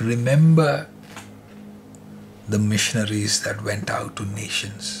 Remember the missionaries that went out to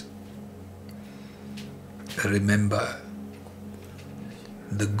nations. Remember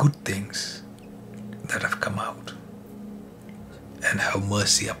the good things that have come out, and have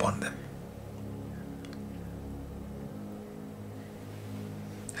mercy upon them.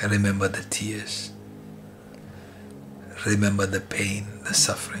 Remember the tears. Remember the pain, the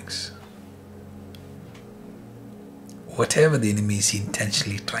sufferings. Whatever the enemy is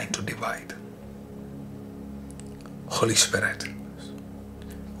intentionally trying to divide. Holy Spirit,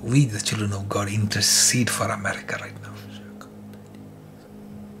 we the children of God intercede for America right now.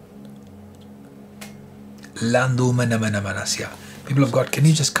 People of God, can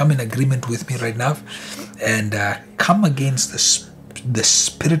you just come in agreement with me right now and come against the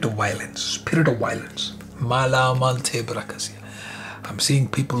spirit of violence. Spirit of violence. I'm seeing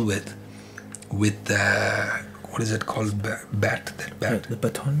people with what is it called? Bat. That bat. The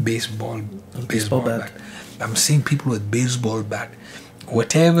baton. Baseball bat. I'm seeing people with baseball bat.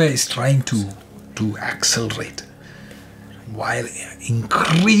 Whatever is trying to accelerate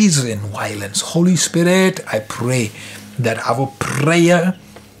increase in violence. Holy Spirit, I pray that our prayer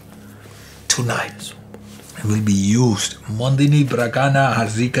tonight will be used. Mondini Bragana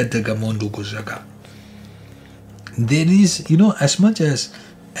Hazika Tegamundu Kuzaga. There is, as much as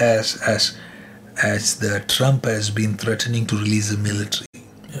the Trump has been threatening to release the military.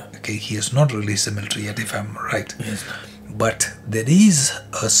 Yeah. Okay, he has not released the military yet, if I'm right. Yes. But there is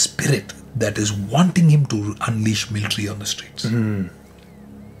a spirit that is wanting him to unleash military on the streets. I'm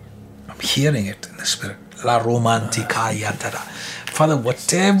hearing it in the spirit. La romantica yatara. Father,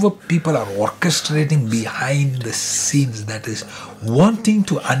 whatever people are orchestrating behind the scenes that is wanting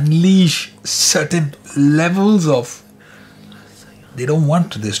to unleash certain levels of, they don't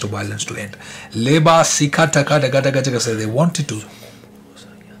want this to violence to end. Leba sikata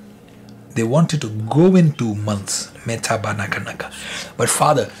they wanted to go into months. But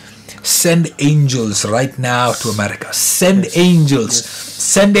Father, send angels right now to America. Send angels.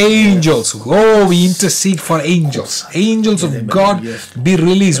 Send angels. Oh, we intercede for angels. Angels of God be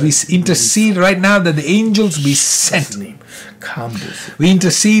released. We intercede right now that the angels be sent. We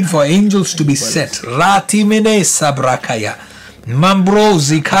intercede for angels to be sent. Ratimene sabrakaya.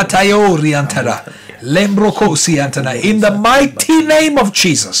 Mambrozi katayo riantara. Lembrokosi antana. In the mighty name of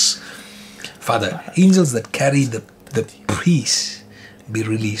Jesus. Father, angels that carry the peace be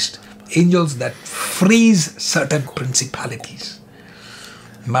released. Angels that freeze certain principalities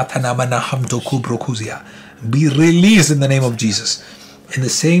be released in the name of Jesus. In the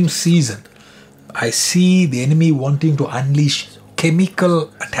same season, I see the enemy wanting to unleash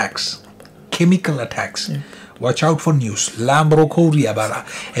chemical attacks. Watch out for news.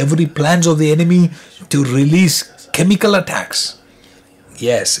 Every plans of the enemy to release chemical attacks.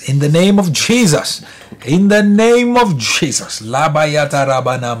 Yes, in the name of Jesus. In the name of Jesus.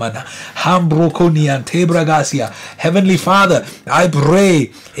 Heavenly Father, I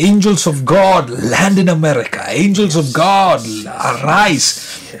pray, angels of God, land in America. Angels of God,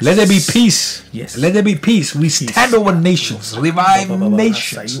 arise. Let there be peace. Yes. Let there be peace. We stand over nations. Revive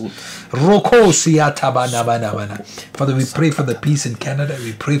nations. Father, we pray for the peace in Canada.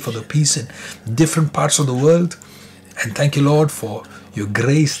 We pray for the peace in different parts of the world. And thank you, Lord, for your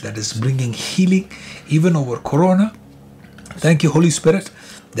grace that is bringing healing even over Corona. Thank you, Holy Spirit,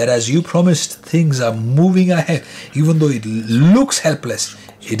 that as you promised, things are moving ahead. Even though it looks helpless,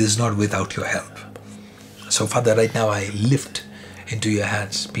 it is not without your help. So, Father, right now I lift into your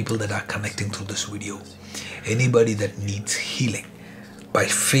hands people that are connecting through this video. Anybody that needs healing, by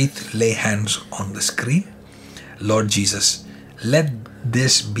faith, lay hands on the screen. Lord Jesus, let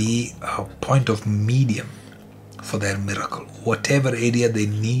this be a point of medium for their miracle. Whatever area they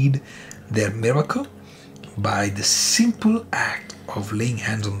need their miracle, by the simple act of laying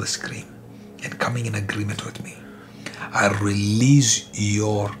hands on the screen and coming in agreement with me, I release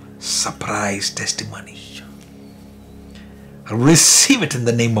your surprise testimony. Receive it in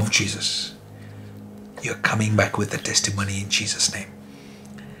the name of Jesus. You're coming back with a testimony in Jesus' name.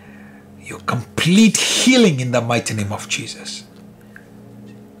 Your complete healing in the mighty name of Jesus.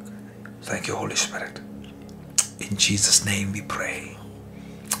 Thank you, Holy Spirit. In Jesus' name we pray.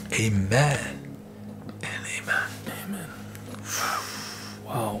 Amen and amen. Amen.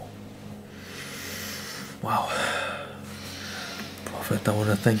 Wow. Prophet, I want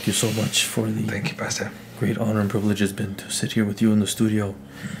to thank you so much for the Thank you, Pastor. great honor and privilege it's been to sit here with you in the studio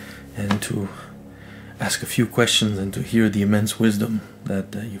and to ask a few questions and to hear the immense wisdom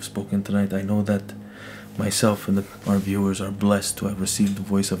that you've spoken tonight. I know that myself and our viewers are blessed to have received the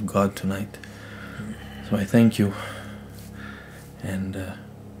voice of God tonight. So I thank you, and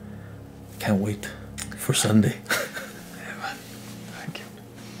can't wait for Sunday. Amen. Thank you.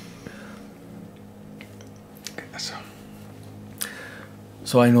 Okay,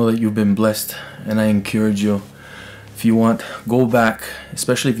 so I know that you've been blessed, and I encourage you, if you want, go back,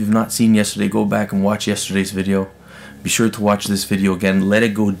 especially if you've not seen yesterday, go back and watch yesterday's video. Be sure to watch this video again. Let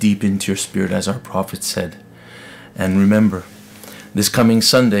it go deep into your spirit, as our prophet said. And remember, this coming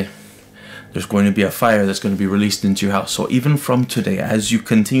Sunday, there's going to be a fire that's going to be released into your house. So even from today, as you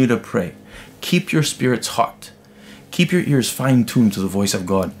continue to pray, keep your spirits hot. Keep your ears fine-tuned to the voice of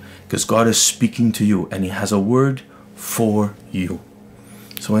God, because God is speaking to you and He has a word for you.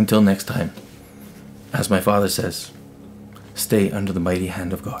 So until next time, as my Father says, stay under the mighty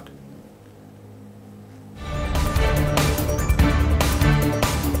hand of God.